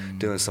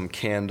doing some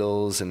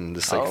candles and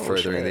just like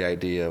furthering the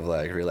idea of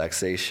like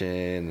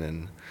relaxation.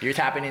 And you're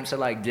tapping into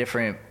like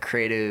different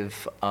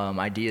creative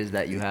ideas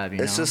that you have.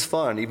 It's just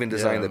fun, even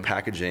designing the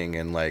packaging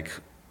and like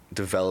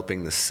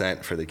developing the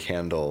scent for the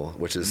candle,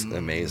 which is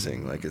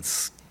amazing. Like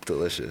it's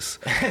delicious.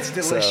 It's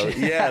delicious.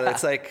 So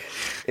it's like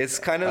it's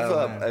kind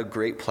of a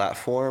great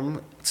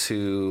platform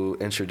to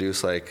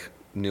introduce like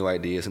new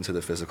ideas into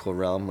the physical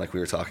realm, like we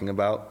were talking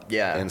about.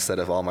 Yeah. Instead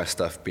of all my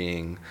stuff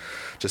being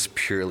just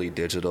purely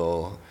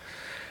digital,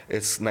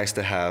 it's nice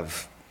to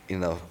have, you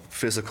know,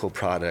 physical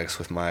products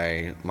with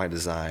my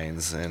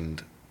designs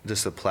and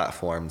just a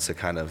platform to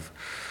kind of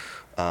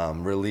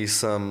release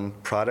some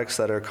products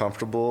that are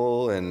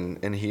comfortable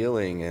and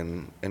healing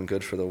and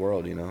good for the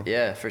world, you know?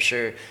 Yeah, for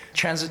sure.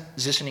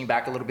 Transitioning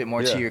back a little bit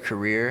more to your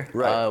career,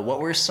 what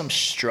were some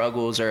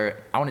struggles, or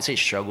I want to say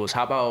struggles,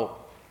 how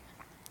about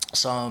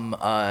some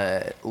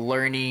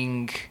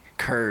learning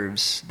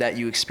curves that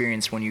you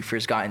experienced when you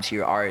first got into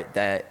your art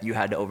that you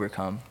had to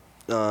overcome?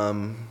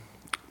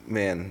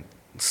 Man,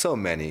 so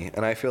many.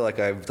 And I feel like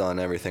I've done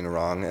everything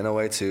wrong in a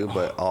way too,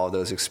 but all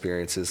those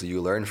experiences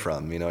you learn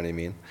from, you know what I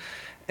mean?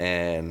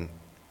 And,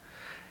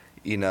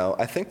 you know,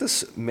 I think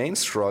this main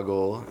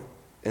struggle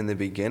in the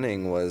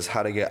beginning was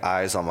how to get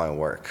eyes on my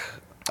work.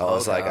 I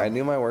was like, I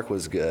knew my work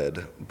was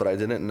good, but I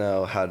didn't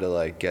know how to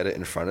like get it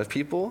in front of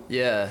people.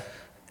 Yeah.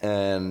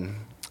 And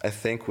I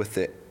think with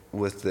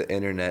the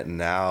internet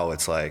now,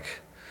 it's like,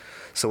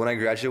 so when I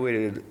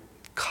graduated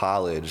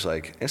college,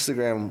 like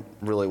Instagram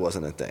really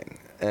wasn't a thing.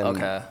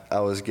 And I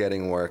was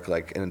getting work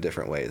like in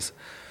different ways.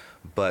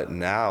 But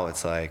now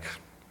it's like,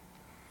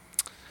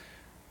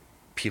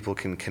 people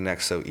can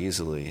connect so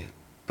easily,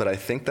 but I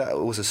think that it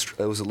was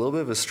a little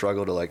bit of a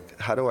struggle to like,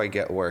 how do I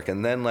get work?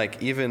 And then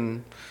like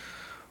even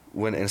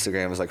when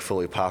Instagram was like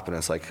fully popping,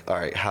 it's like, all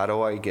right, how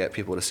do I get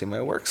people to see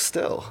my work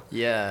still?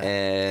 Yeah.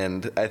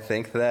 And I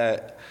think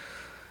that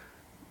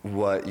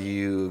what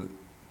you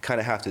kind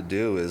of have to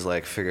do is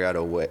like figure out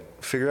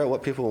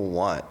what people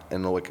want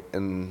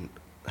and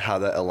how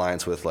that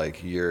aligns with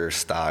like your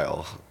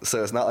style.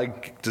 So it's not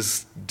like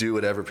just do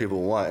whatever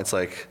people want. It's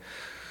like,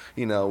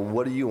 you know,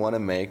 what do you want to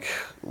make?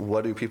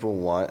 What do people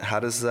want? How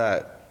does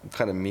that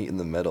kind of meet in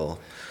the middle?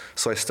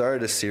 So I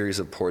started a series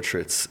of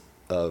portraits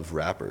of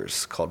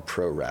rappers called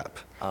Pro Rap.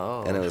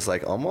 Oh. And it was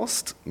like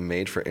almost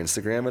made for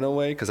Instagram in a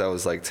way, because I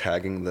was like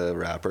tagging the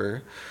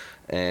rapper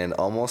and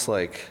almost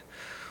like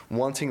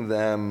wanting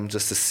them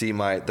just to see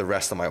the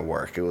rest of my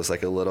work. It was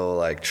like a little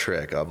like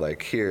trick of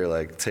like, here,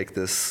 like take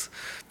this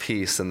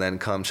piece and then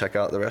come check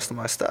out the rest of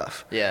my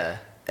stuff. Yeah.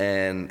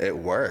 And it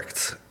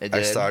worked. It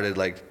did? I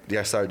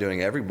started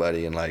doing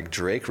everybody, and like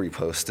Drake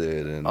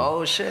reposted, and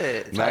oh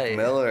shit, Mac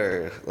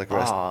Miller, like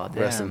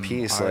rest in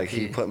peace. R. Like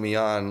he put me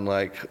on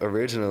like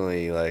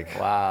originally, like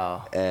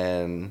wow.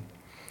 And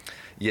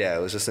yeah,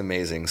 it was just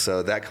amazing.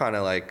 So that kind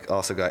of like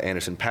also got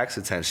Anderson .Paak's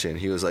attention.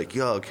 He was like,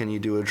 yo, can you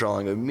do a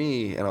drawing of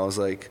me? And I was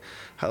like,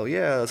 hell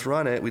yeah, let's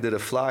run it. We did a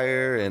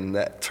flyer, and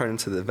that turned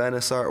into the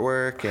Venice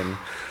artwork. And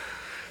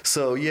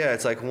so yeah,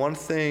 it's like one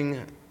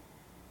thing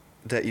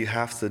that you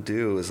have to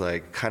do is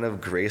like kind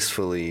of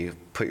gracefully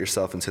put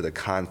yourself into the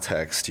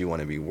context you want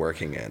to be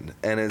working in.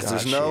 And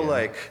there's no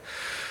like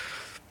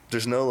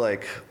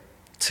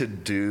to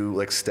do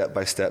like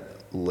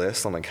step-by-step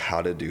list on like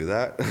how to do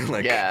that.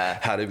 Like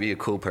how to be a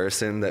cool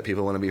person that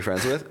people want to be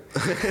friends with.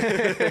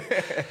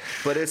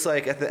 But it's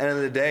like at the end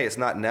of the day, it's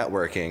not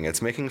networking,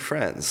 it's making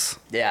friends.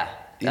 Yeah.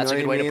 That's a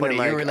good way to put it.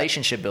 Your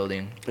relationship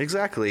building.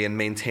 Exactly. And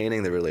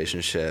maintaining the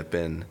relationship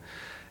and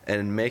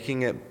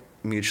making it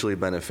mutually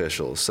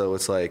beneficial. So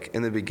it's like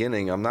in the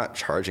beginning, I'm not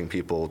charging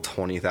people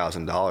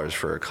 $20,000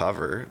 for a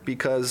cover,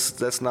 because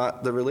that's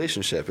not the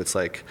relationship. It's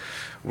like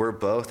we're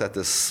both at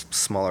this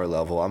smaller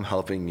level. I'm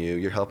helping you,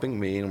 you're helping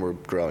me, and we're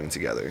growing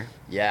together.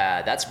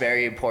 Yeah, that's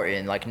very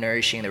important, like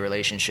nourishing the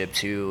relationship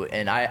too.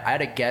 And I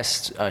had a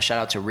guest, shout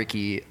out to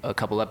Ricky a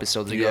couple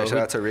episodes ago. Yeah, shout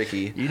out to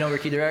Ricky. You know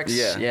Ricky Directs?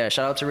 Yeah. Yeah,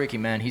 shout out to Ricky,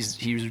 man. He's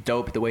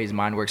dope. The way his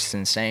mind works is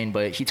insane.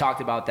 But he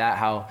talked about that,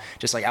 how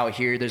just like out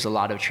here, there's a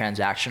lot of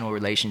transactional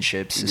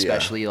relationships,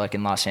 especially like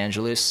in Los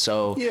Angeles.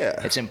 So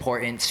it's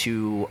important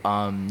to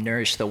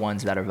nourish the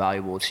ones that are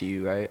valuable to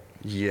you, right?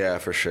 Yeah,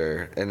 for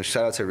sure. And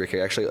shout out to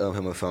Ricky. I actually owe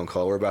him a phone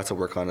call. We're about to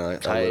work on a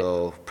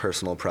little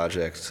personal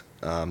project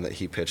that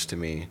he pitched to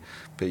me.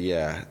 But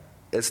yeah,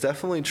 it's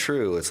definitely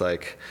true. It's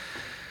like,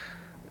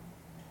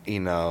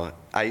 you know,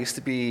 I used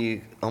to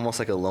be almost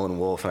like a lone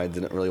wolf, and I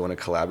didn't really want to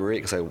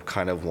collaborate because I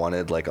kind of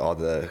wanted like all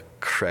the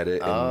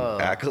credit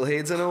and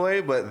accolades in a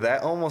way, but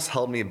that almost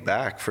held me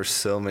back for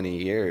so many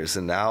years.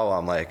 And now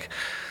I'm like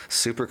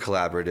super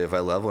collaborative. I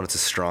love when it's a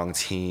strong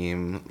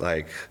team.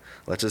 Like,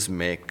 let's just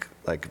make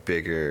like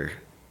bigger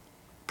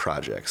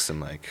projects and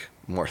like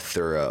more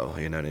thorough,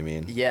 you know what I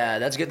mean? Yeah,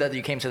 that's good that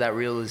you came to that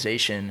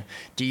realization.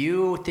 Do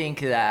you think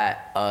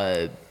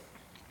that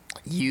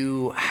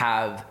you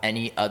have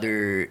any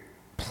other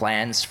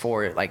plans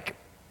for like,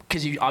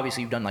 because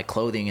you've done like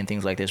clothing and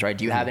things like this, right?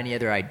 Do you have any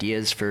other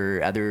ideas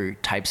for other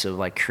types of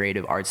like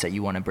creative arts that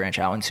you want to branch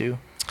out into?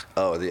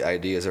 Oh, the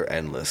ideas are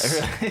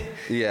endless.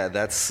 Yeah,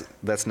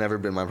 that's never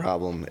been my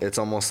problem. It's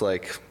almost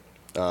like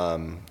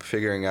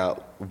figuring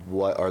out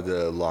what are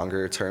the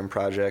longer term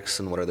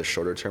projects and what are the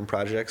shorter term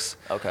projects.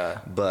 Okay.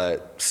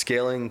 But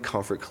scaling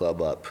Comfort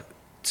Club up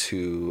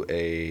to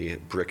a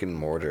brick and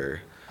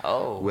mortar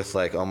with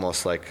like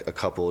almost like a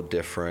couple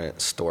different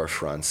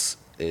storefronts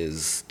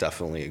is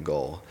definitely a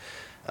goal.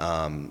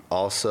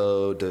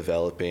 Also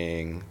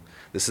developing,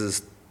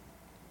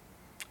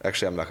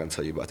 actually, I'm not going to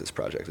tell you about this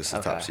project. This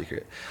is top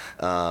secret.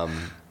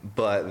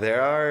 But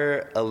there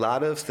are a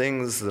lot of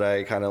things that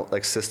I kind of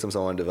like systems I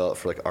want to develop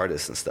for like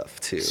artists and stuff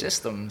too.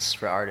 Systems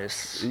for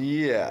artists.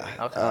 Yeah.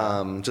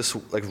 Okay. Just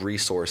like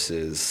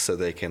resources so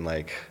they can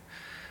like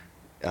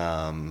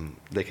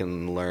they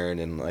can learn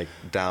and like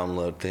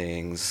download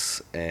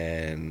things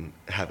and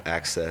have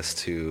access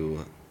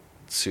to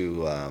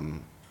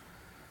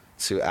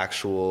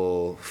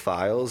actual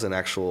files and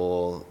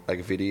actual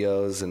like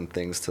videos and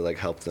things to like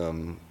help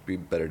them be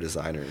better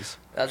designers.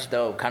 That's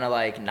dope. Kind of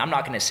like, I'm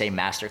not going to say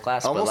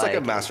masterclass, almost but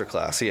like a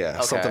masterclass, yeah,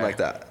 something like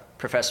that.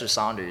 Professor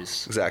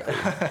Saunders. Exactly.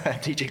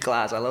 Teaching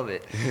class, I love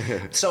it.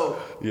 So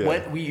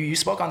you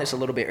spoke on this a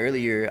little bit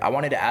earlier. I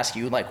wanted to ask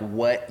you like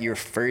what your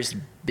first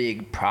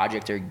big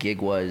project or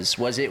gig was.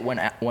 Was it when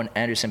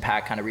Anderson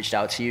 .Paak kind of reached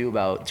out to you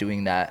about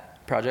doing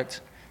that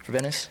project for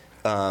Venice?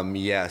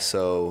 Yeah,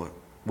 so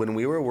when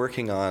we were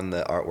working on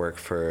the artwork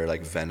for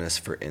like Venice,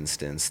 for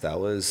instance, that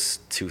was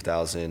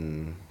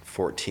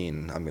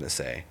 2014, I'm going to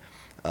say.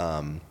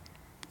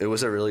 It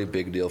was a really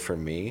big deal for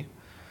me.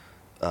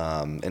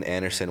 And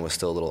Anderson was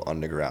still a little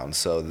underground.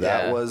 So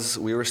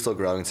we were still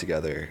growing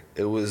together.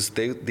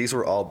 These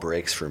were all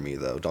breaks for me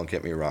though, don't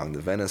get me wrong.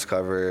 The Venice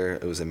cover,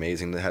 it was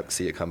amazing to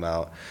see it come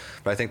out.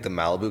 But I think the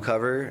Malibu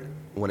cover,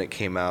 when it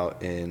came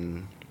out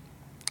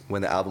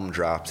when the album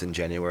dropped in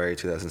January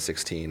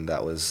 2016,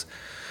 that was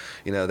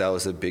that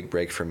was a big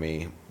break for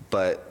me.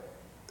 But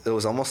it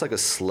was almost like a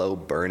slow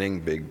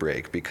burning big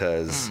break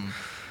because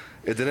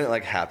it didn't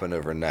like happen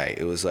overnight.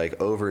 It was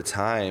like over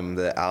time,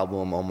 the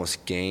album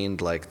almost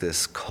gained like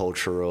this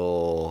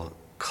cultural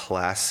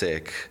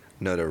classic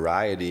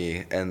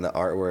notoriety, and the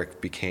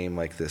artwork became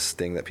like this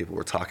thing that people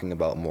were talking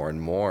about more and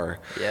more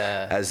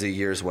as the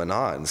years went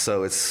on.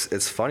 So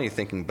it's funny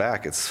thinking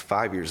back, it's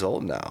 5 years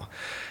old now,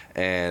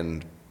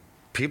 and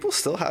people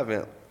still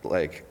haven't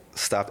like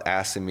stopped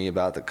asking me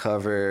about the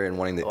cover and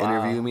wanting to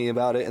interview me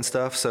about it and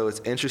stuff. So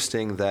it's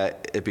interesting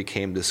that it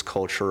became this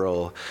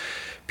cultural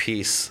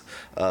piece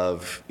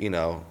of,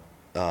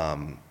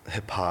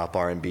 hip hop,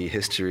 R&B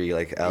history,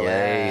 like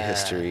LA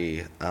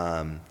history.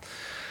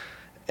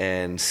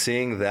 And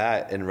seeing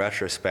that in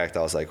retrospect,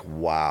 I was like,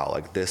 wow,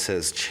 like this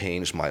has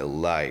changed my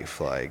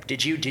life. Like,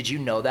 did you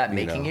know that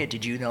making it?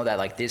 Did you know that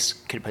like this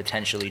could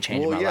potentially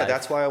change my life? Well, yeah,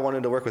 that's why I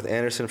wanted to work with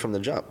Anderson from the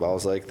jump. I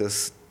was like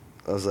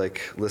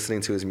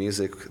listening to his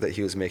music that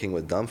he was making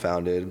with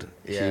Dumbfounded.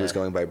 He was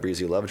going by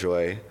Breezy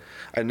Lovejoy.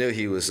 I knew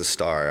he was a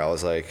star. I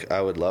was like,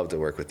 I would love to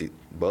work with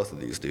both of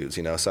these dudes,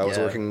 So I was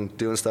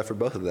doing stuff for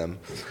both of them.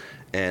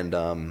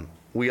 And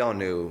we all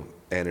knew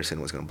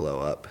Anderson was going to blow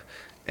up.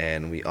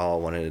 And we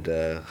all wanted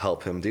to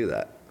help him do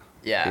that.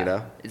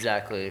 Yeah,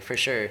 exactly, for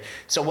sure.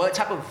 So what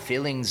type of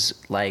feelings,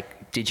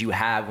 like, did you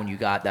have when you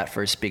got that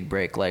first big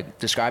break? Like,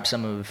 describe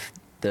some of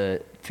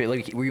the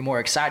feeling. Were you more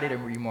excited or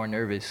were you more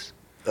nervous?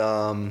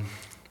 I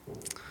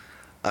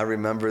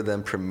remember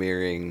them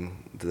premiering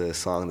the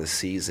song The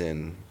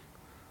Season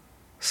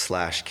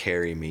 /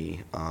 Carry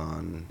Me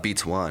on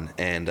Beats One.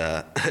 And,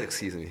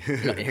 excuse me.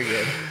 No, you're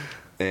good.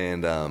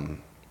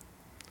 And,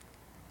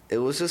 it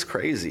was just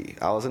crazy.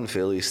 I was in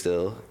Philly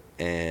still,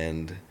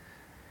 and,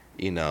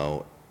 it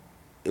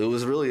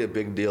was really a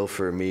big deal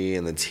for me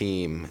and the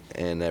team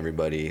and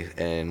everybody.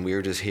 And we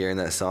were just hearing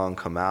that song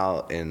come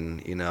out,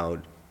 and,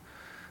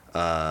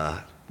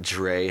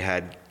 Dre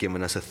had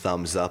given us a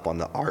thumbs up on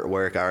the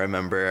artwork. I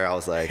remember I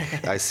was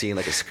like, I seen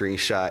like a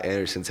screenshot.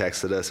 Anderson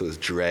texted us. It was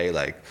Dre,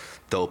 like,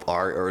 dope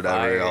art or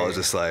whatever. Fire. I was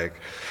just like,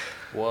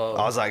 whoa.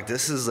 I was like,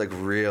 this is like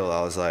real.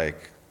 I was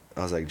like,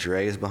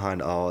 Dre is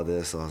behind all of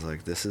this. I was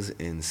like, this is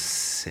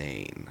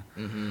insane.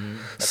 Mm-hmm.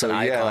 So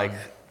yeah, like,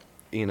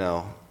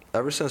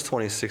 ever since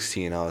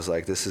 2016, I was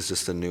like, this is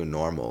just a new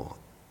normal.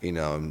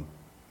 And,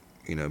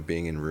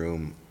 being in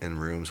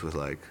rooms with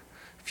like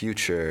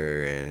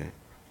Future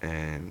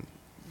and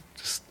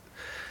just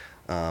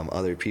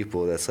other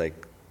people. That's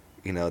like,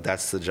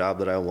 that's the job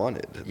that I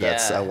wanted.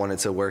 I wanted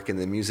to work in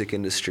the music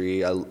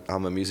industry.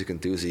 I'm a music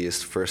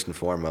enthusiast first and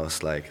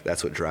foremost. Like,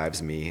 that's what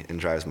drives me and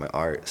drives my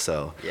art.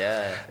 So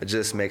it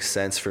just makes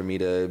sense for me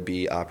to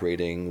be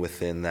operating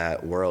within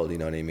that world. You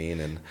know what I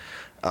mean?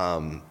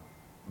 And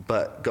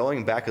but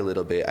going back a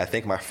little bit, I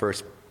think my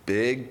first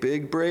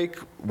big break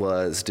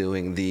was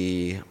doing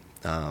the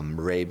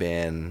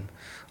Ray-Ban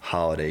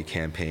holiday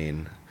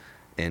campaign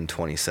in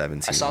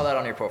 2017. I saw that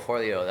on your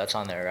portfolio. That's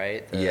on there,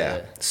 right?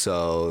 Yeah.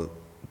 So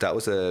that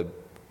was a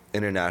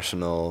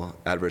international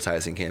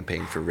advertising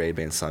campaign for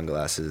Ray-Ban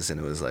sunglasses, and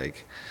it was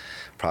like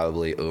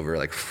probably over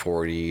like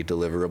 40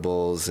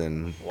 deliverables,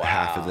 and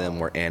half of them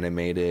were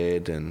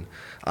animated. And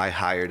I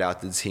hired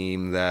out the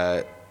team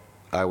that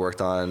I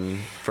worked on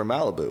for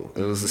Malibu.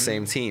 It was the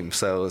same team.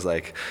 So it was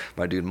like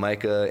my dude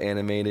Micah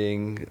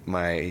animating,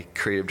 my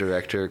creative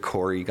director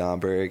Corey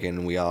Gomberg,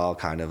 and we all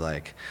kind of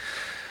like,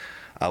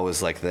 I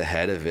was like the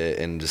head of it,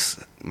 and just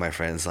my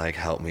friends like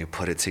helped me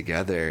put it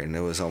together. And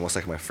it was almost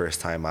like my first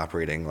time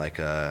operating like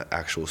a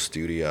actual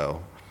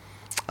studio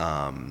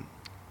on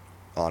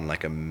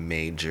like a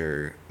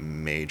major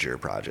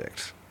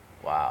project.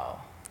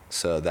 Wow.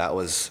 So that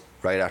was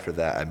right after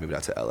that I moved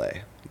out to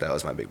LA. That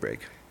was my big break.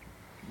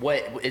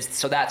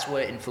 So that's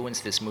what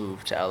influenced this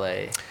move to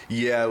LA?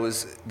 Yeah,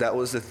 that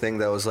was the thing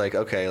that was like,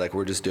 okay, like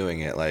we're just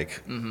doing it.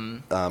 Like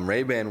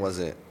Ray-Ban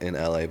wasn't in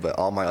LA, but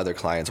all my other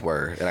clients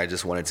were, and I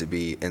just wanted to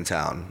be in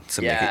town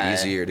to make it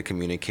easier to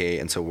communicate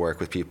and to work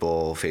with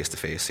people face to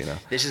face,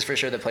 This is for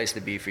sure the place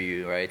to be for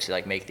you, right? To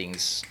like make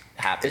things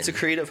happen. It's a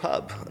creative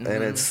hub,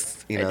 and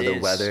it's, the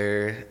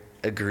weather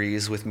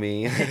agrees with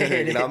me.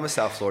 I'm a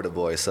South Florida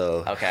boy,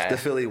 so the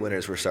Philly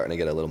winters were starting to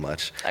get a little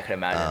much. I could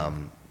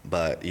imagine.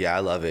 But yeah,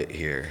 I love it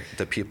here.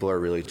 The people are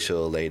really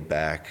chill, laid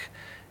back,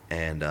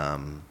 and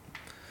the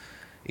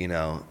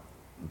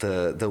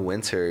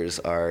winters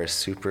are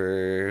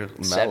super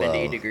mellow.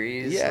 70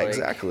 degrees. Yeah,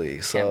 exactly.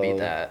 So can't beat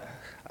that.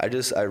 I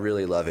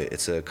really love it.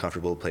 It's a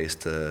comfortable place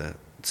to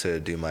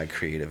do my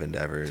creative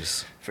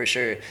endeavors. For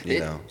sure.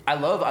 I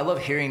love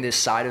hearing this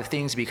side of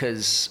things,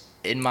 because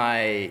in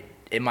my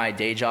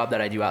day job that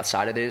I do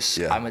outside of this,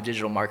 I'm a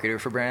digital marketer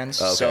for brands.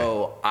 Okay.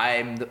 So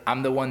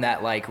I'm the one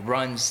that like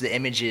runs the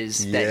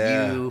images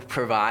that you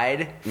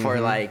provide for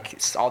like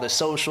all the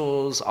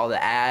socials, all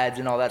the ads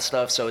and all that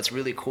stuff. So it's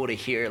really cool to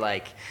hear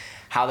like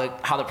how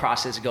the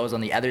process goes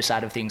on the other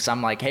side of things. So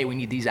I'm like, hey, we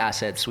need these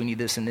assets, we need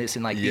this and this,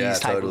 and like these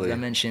type of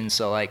dimensions.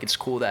 So like it's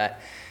cool that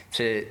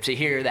to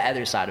hear the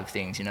other side of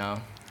things,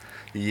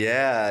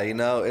 Yeah,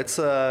 it's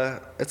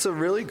a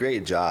really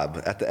great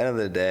job. At the end of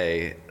the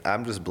day,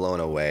 I'm just blown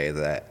away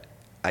that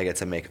I get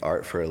to make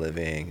art for a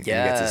living and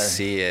get to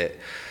see it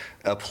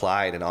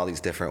applied in all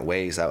these different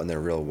ways out in the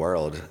real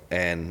world.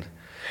 And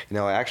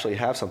I actually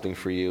have something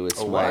for you.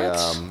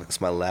 It's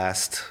my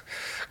last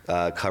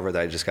cover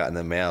that I just got in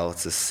the mail.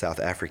 It's a South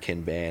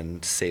African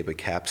band, Seba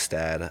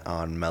Kapstad,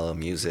 on Mellow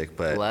Music,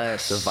 but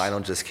the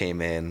vinyl just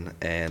came in,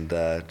 and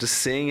just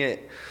seeing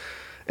it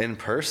in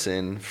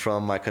person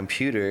from my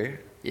computer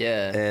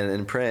and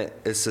in print,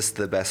 it's just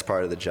the best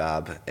part of the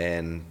job.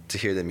 And to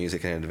hear the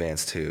music in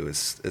advance too,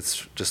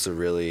 it's just a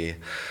really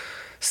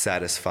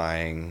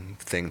satisfying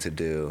thing to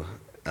do.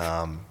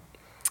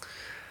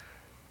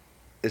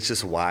 It's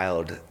just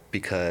wild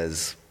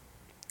because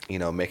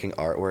making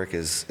artwork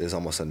is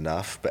almost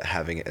enough, but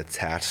having it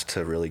attached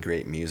to really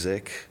great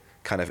music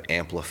kind of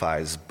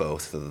amplifies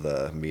both of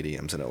the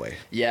mediums in a way.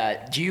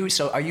 Yeah. You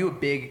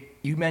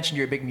mentioned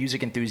you're a big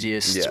music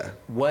enthusiast. Yeah.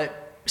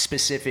 What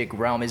specific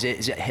realm is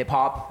it hip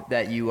hop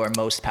that you are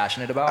most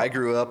passionate about? I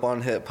grew up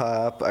on hip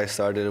hop. I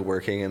started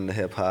working in the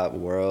hip hop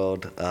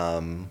world.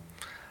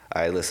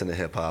 I listen to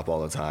hip hop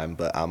all the time,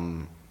 but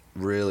I'm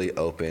really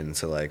open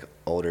to like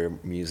older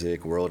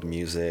music, world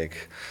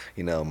music,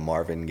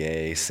 Marvin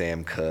Gaye,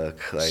 Sam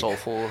Cooke, like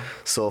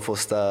soulful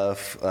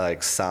stuff,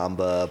 like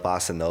samba,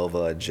 bossa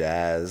nova,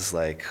 jazz,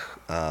 like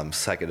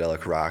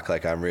psychedelic rock.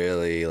 Like I'm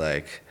really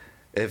like,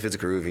 if it's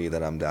groovy,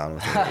 then I'm down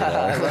with it.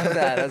 I love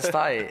that. That's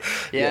tight.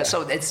 Yeah.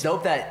 So it's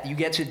dope that you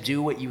get to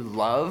do what you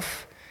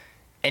love,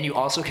 and you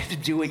also get to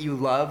do what you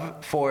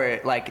love for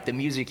like the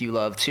music you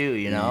love too.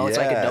 It's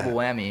like a double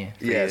whammy.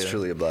 Yeah, it's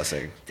truly a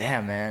blessing.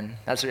 Damn, man.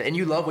 And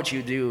you love what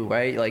you do,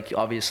 right? Like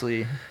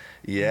obviously.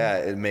 Yeah,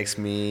 it makes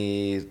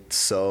me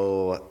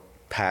so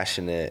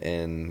passionate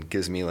and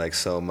gives me like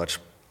so much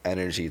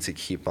energy to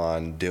keep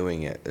on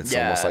doing it. It's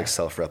almost like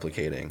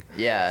self-replicating.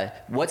 Yeah.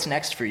 What's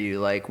next for you?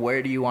 Like,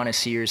 where do you want to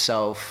see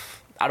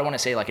yourself? I don't want to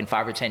say like in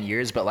 5 or 10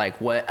 years, but like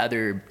what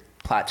other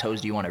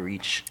plateaus do you want to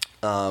reach?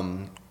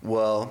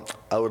 Well,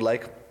 I would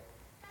like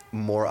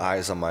more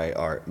eyes on my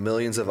art,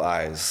 millions of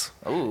eyes.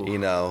 Ooh.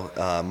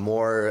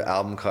 More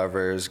album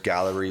covers,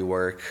 gallery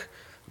work,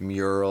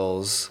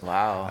 murals.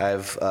 Wow. I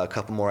have a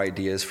couple more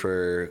ideas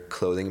for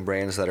clothing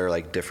brands that are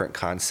like different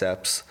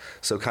concepts.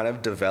 So kind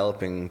of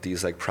developing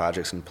these like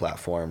projects and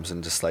platforms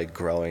and just like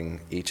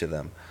growing each of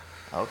them.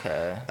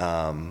 Okay.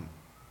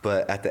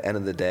 But at the end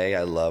of the day,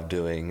 I love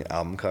doing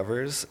album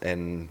covers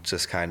and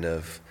just kind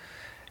of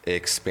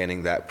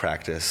expanding that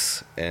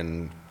practice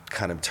and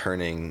kind of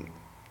turning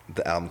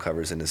the album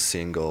covers into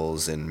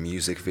singles and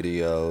music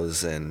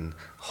videos and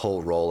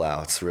whole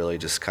rollouts, really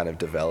just kind of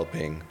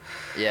developing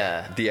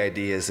the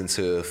ideas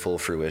into full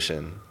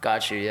fruition.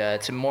 Got you. Yeah,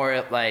 it's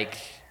more like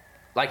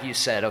you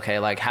said, okay,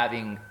 like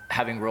having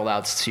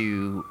rollouts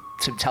to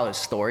tell a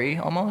story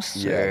almost.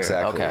 Yeah,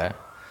 exactly. Okay.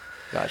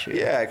 Got you.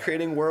 Yeah,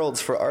 creating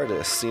worlds for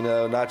artists,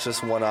 not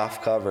just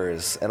one-off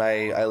covers. And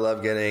I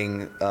love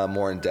getting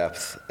more in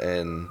depth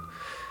and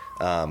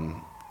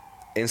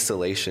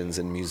installations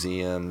in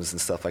museums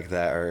and stuff like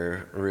that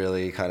are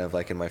really kind of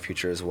like in my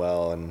future as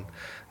well. And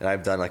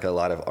I've done like a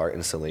lot of art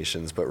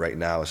installations, but right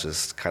now it's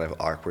just kind of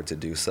awkward to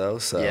do so.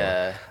 So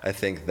I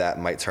think that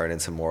might turn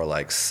into more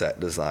like set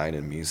design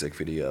and music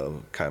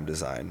video kind of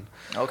design.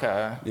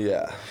 Okay.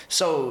 Yeah.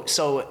 So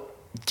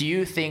do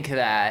you think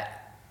that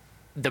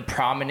the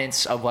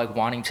prominence of like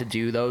wanting to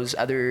do those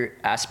other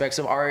aspects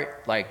of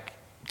art, like,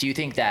 do you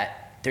think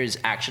that there's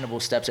actionable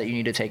steps that you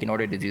need to take in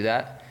order to do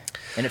that?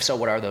 And if so,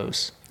 what are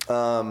those?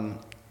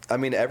 I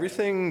mean,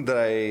 everything that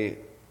I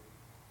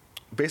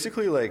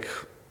basically like,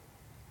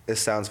 it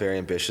sounds very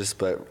ambitious,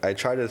 but I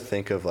try to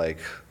think of like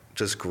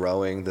just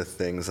growing the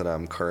things that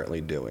I'm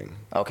currently doing.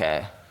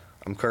 Okay.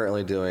 I'm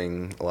currently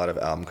doing a lot of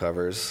album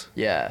covers.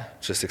 Yeah.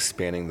 Just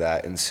expanding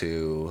that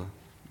into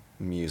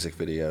music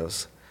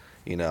videos.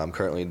 I'm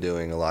currently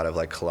doing a lot of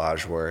like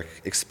collage work,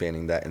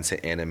 expanding that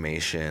into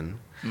animation.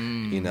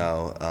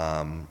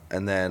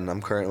 And then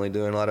I'm currently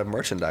doing a lot of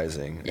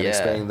merchandising and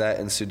expanding that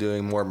into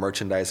doing more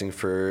merchandising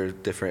for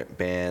different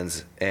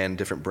bands and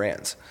different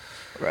brands.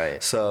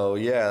 Right. So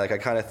like I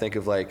kind of think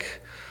of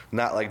like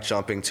not like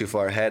jumping too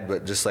far ahead,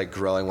 but just like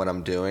growing what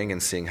I'm doing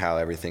and seeing how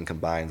everything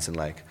combines, and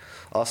like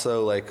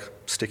also like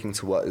sticking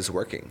to what is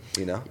working,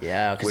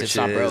 Yeah, because it's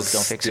not broke,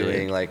 don't fix it.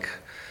 Doing like,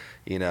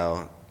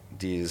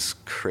 these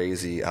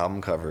crazy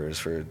album covers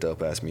for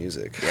dope ass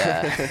music.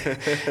 Yeah.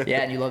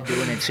 Yeah, and you love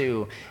doing it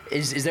too.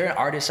 Is there an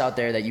artist out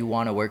there that you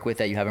want to work with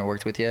that you haven't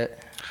worked with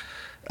yet?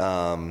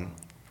 I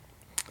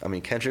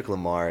mean, Kendrick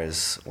Lamar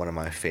is one of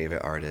my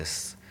favorite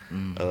artists.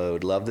 I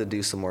would love to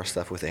do some more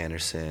stuff with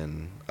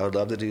Anderson. I would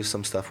love to do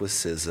some stuff with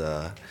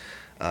SZA.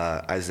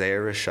 Isaiah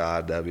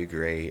Rashad, that'd be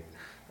great.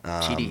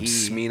 TDE.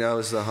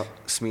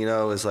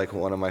 Smino is like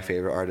one of my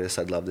favorite artists.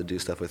 I'd love to do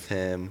stuff with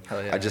him.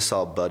 Hell yeah. I just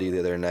saw Buddy the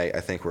other night.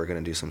 I think we're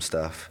gonna do some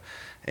stuff,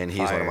 and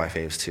he's one of my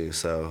faves too.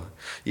 So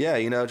yeah,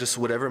 just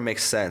whatever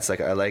makes sense. Like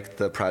I like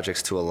the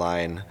projects to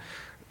align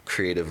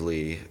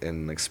creatively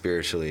and like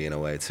spiritually in a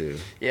way too.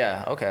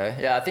 Yeah. Okay.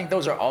 Yeah. I think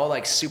those are all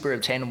like super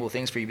obtainable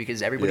things for you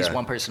because everybody's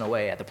one person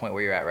away at the point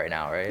where you're at right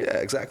now, right? Yeah,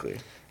 exactly.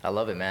 I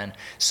love it, man.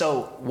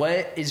 So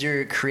what is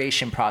your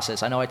creation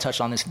process? I know I touched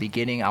on this at the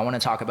beginning. I want to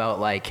talk about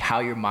like how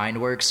your mind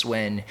works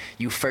when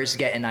you first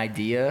get an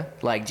idea.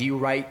 Like, do you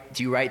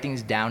write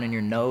things down in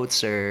your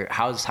notes, or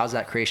how's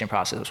that creation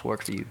process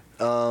work for you?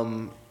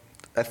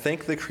 I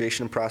think the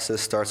creation process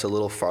starts a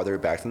little farther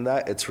back than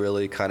that. It's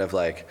really kind of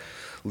like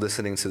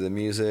listening to the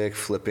music,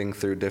 flipping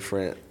through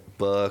different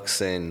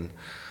books, and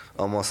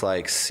almost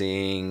like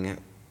seeing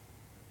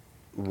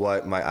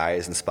what my eye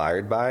is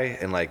inspired by,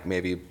 and like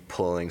maybe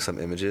pulling some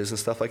images and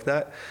stuff like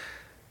that.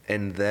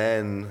 And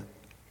then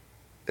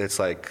it's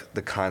like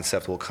the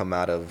concept will come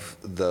out of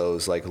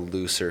those like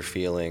looser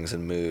feelings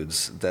and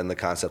moods. Then the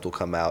concept will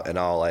come out, and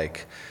I'll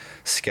like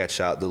sketch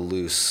out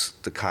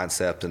the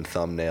concept and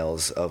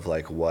thumbnails of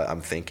like what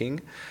I'm thinking.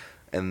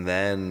 And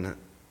then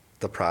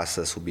the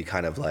process will be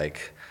kind of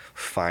like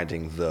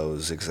finding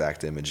those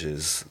exact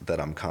images that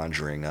I'm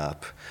conjuring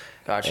up.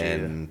 Gotcha.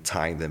 And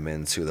tying them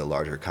into the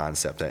larger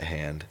concept at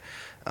hand,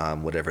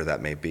 whatever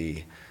that may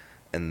be.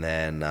 And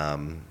then,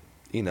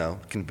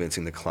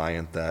 convincing the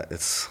client that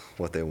it's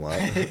what they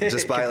want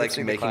just by like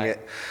making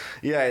it.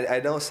 Yeah, I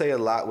don't say a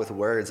lot with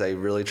words. I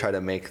really try to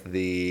make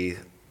the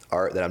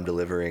art that I'm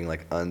delivering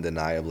like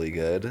undeniably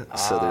good,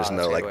 so there's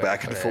no like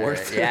back and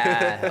forth.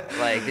 Yeah,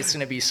 like it's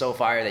gonna be so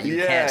fire that you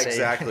can't say. Yeah,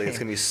 exactly. It's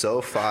gonna be so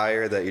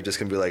fire that you're just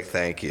gonna be like,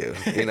 thank you.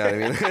 You know what I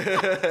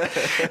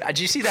mean?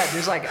 Do you see that?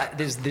 There's like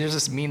there's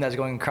this meme that's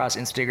going across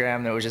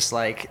Instagram that was just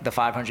like the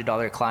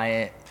 $500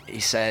 client. He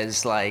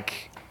says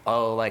like,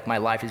 oh, like my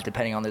life is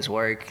depending on this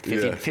work.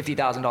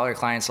 $50,000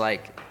 clients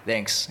like,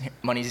 thanks,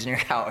 money's in your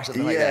account or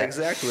something like that. Yeah,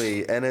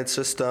 exactly. And it's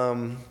just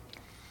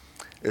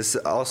it's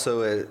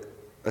also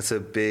That's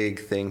a big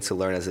thing to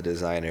learn as a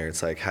designer.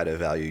 It's like how to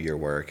value your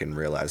work and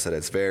realize that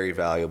it's very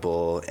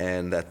valuable,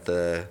 and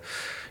that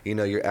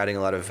you're adding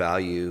a lot of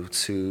value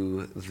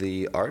to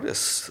the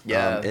artist's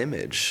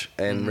image,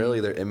 and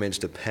really their image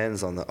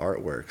depends on the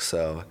artwork.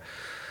 So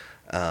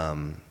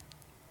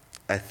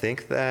I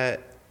think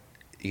that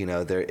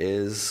there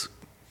is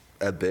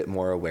a bit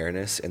more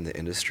awareness in the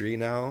industry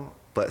now,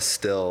 but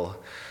still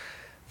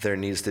there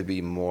needs to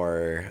be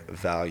more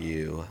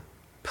value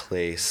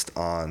placed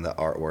on the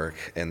artwork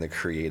and the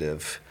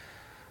creative,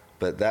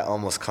 but that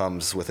almost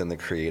comes within the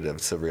creative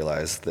to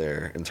realize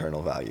their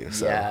internal value.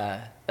 So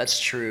yeah, that's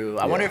true.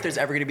 I wonder if there's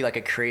ever going to be like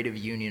a creative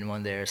union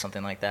one day or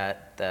something like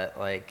that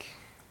like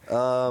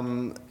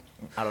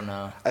I don't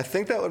know. I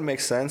think that would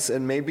make sense,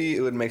 and maybe it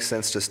would make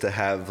sense just to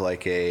have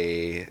like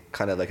a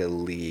kind of like a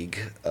league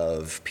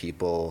of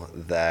people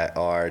that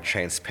are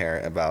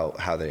transparent about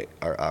how they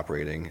are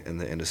operating in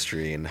the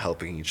industry and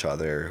helping each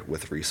other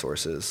with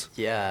resources.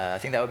 Yeah, I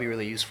think that would be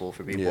really useful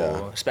for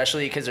people,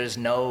 especially because there's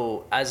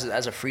no, as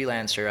a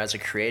freelancer, as a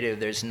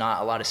creative, there's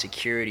not a lot of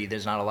security,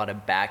 there's not a lot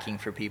of backing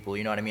for people,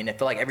 you know what I mean? I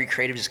feel like every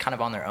creative is kind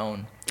of on their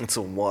own. It's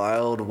a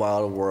wild,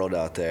 wild world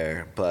out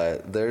there,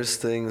 but there's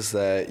things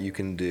that you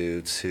can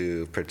do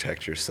to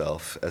protect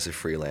yourself as a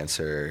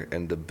freelancer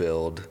and to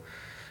build,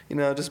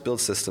 just build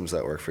systems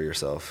that work for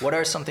yourself. What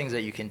are some things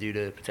that you can do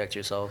to protect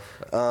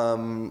yourself?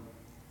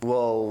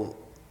 Well,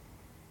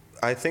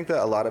 I think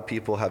that a lot of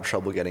people have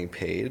trouble getting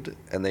paid,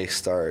 and they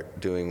start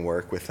doing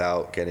work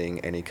without getting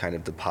any kind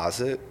of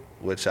deposit,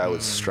 which I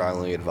would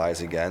strongly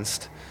advise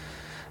against.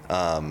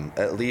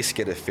 At least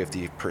get a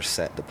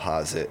 50%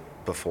 deposit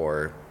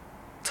before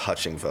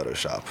touching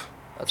Photoshop.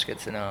 That's good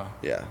to know.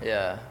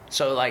 Yeah.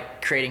 So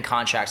like creating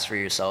contracts for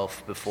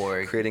yourself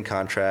before. Creating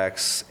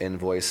contracts,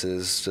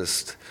 invoices,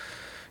 just,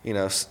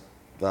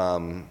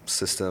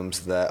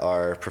 systems that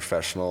are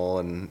professional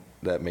and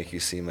that make you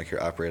seem like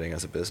you're operating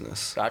as a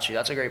business. Got you.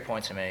 That's a great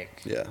point to make.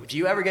 Yeah. Do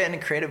you ever get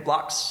into creative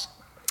blocks?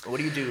 What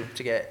do you do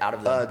to get out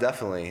of them?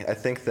 Definitely. I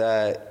think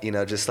that,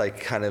 just like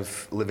kind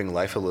of living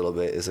life a little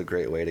bit is a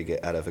great way to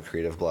get out of a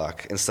creative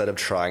block. Instead of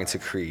trying to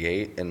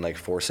create and like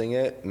forcing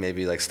it,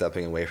 maybe like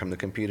stepping away from the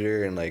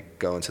computer and like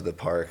going to the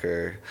park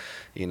or,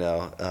 hitting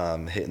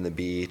the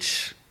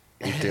beach,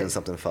 doing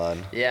something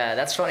fun. Yeah,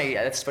 that's funny.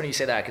 That's funny you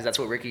say that, because that's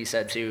what Ricky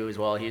said too as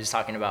well. He was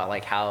talking about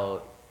like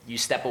how you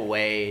step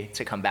away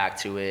to come back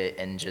to it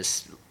and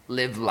just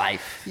live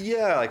life.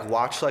 Yeah, like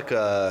watch like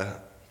an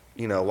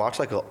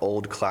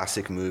old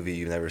classic movie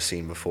you've never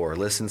seen before.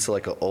 Listen to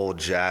like an old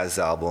jazz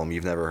album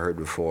you've never heard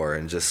before,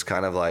 and just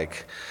kind of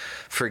like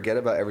forget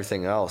about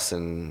everything else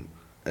and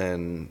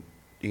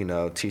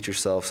teach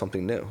yourself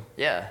something new.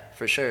 Yeah,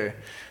 for sure.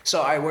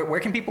 So where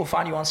can people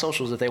find you on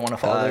socials if they want to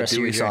follow the rest of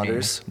your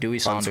journey? Dewey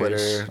Saunders. On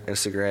Twitter,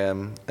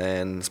 Instagram,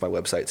 and it's my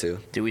website too.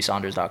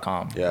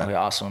 DeweySaunders.com. Yeah. Okay,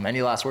 awesome.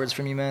 Any last words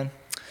from you, man?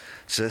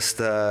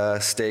 Just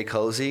stay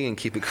cozy and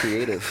keep it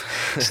creative.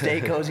 Stay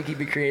cozy,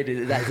 keep it creative.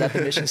 Is that the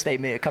mission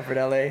statement at Comfort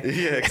LA?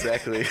 Yeah,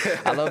 exactly.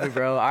 I love it,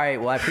 bro. All right,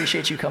 well, I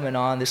appreciate you coming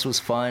on. This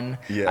was fun.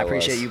 Yeah, I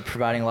appreciate you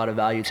providing a lot of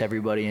value to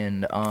everybody,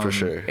 and for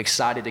sure.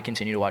 Excited to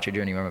continue to watch your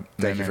journey.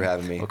 Thank you for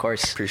having me. Of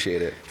course.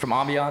 Appreciate it. From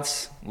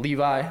Ambiance,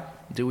 Levi,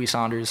 Dewey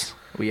Saunders,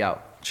 we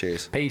out.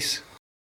 Cheers. Peace.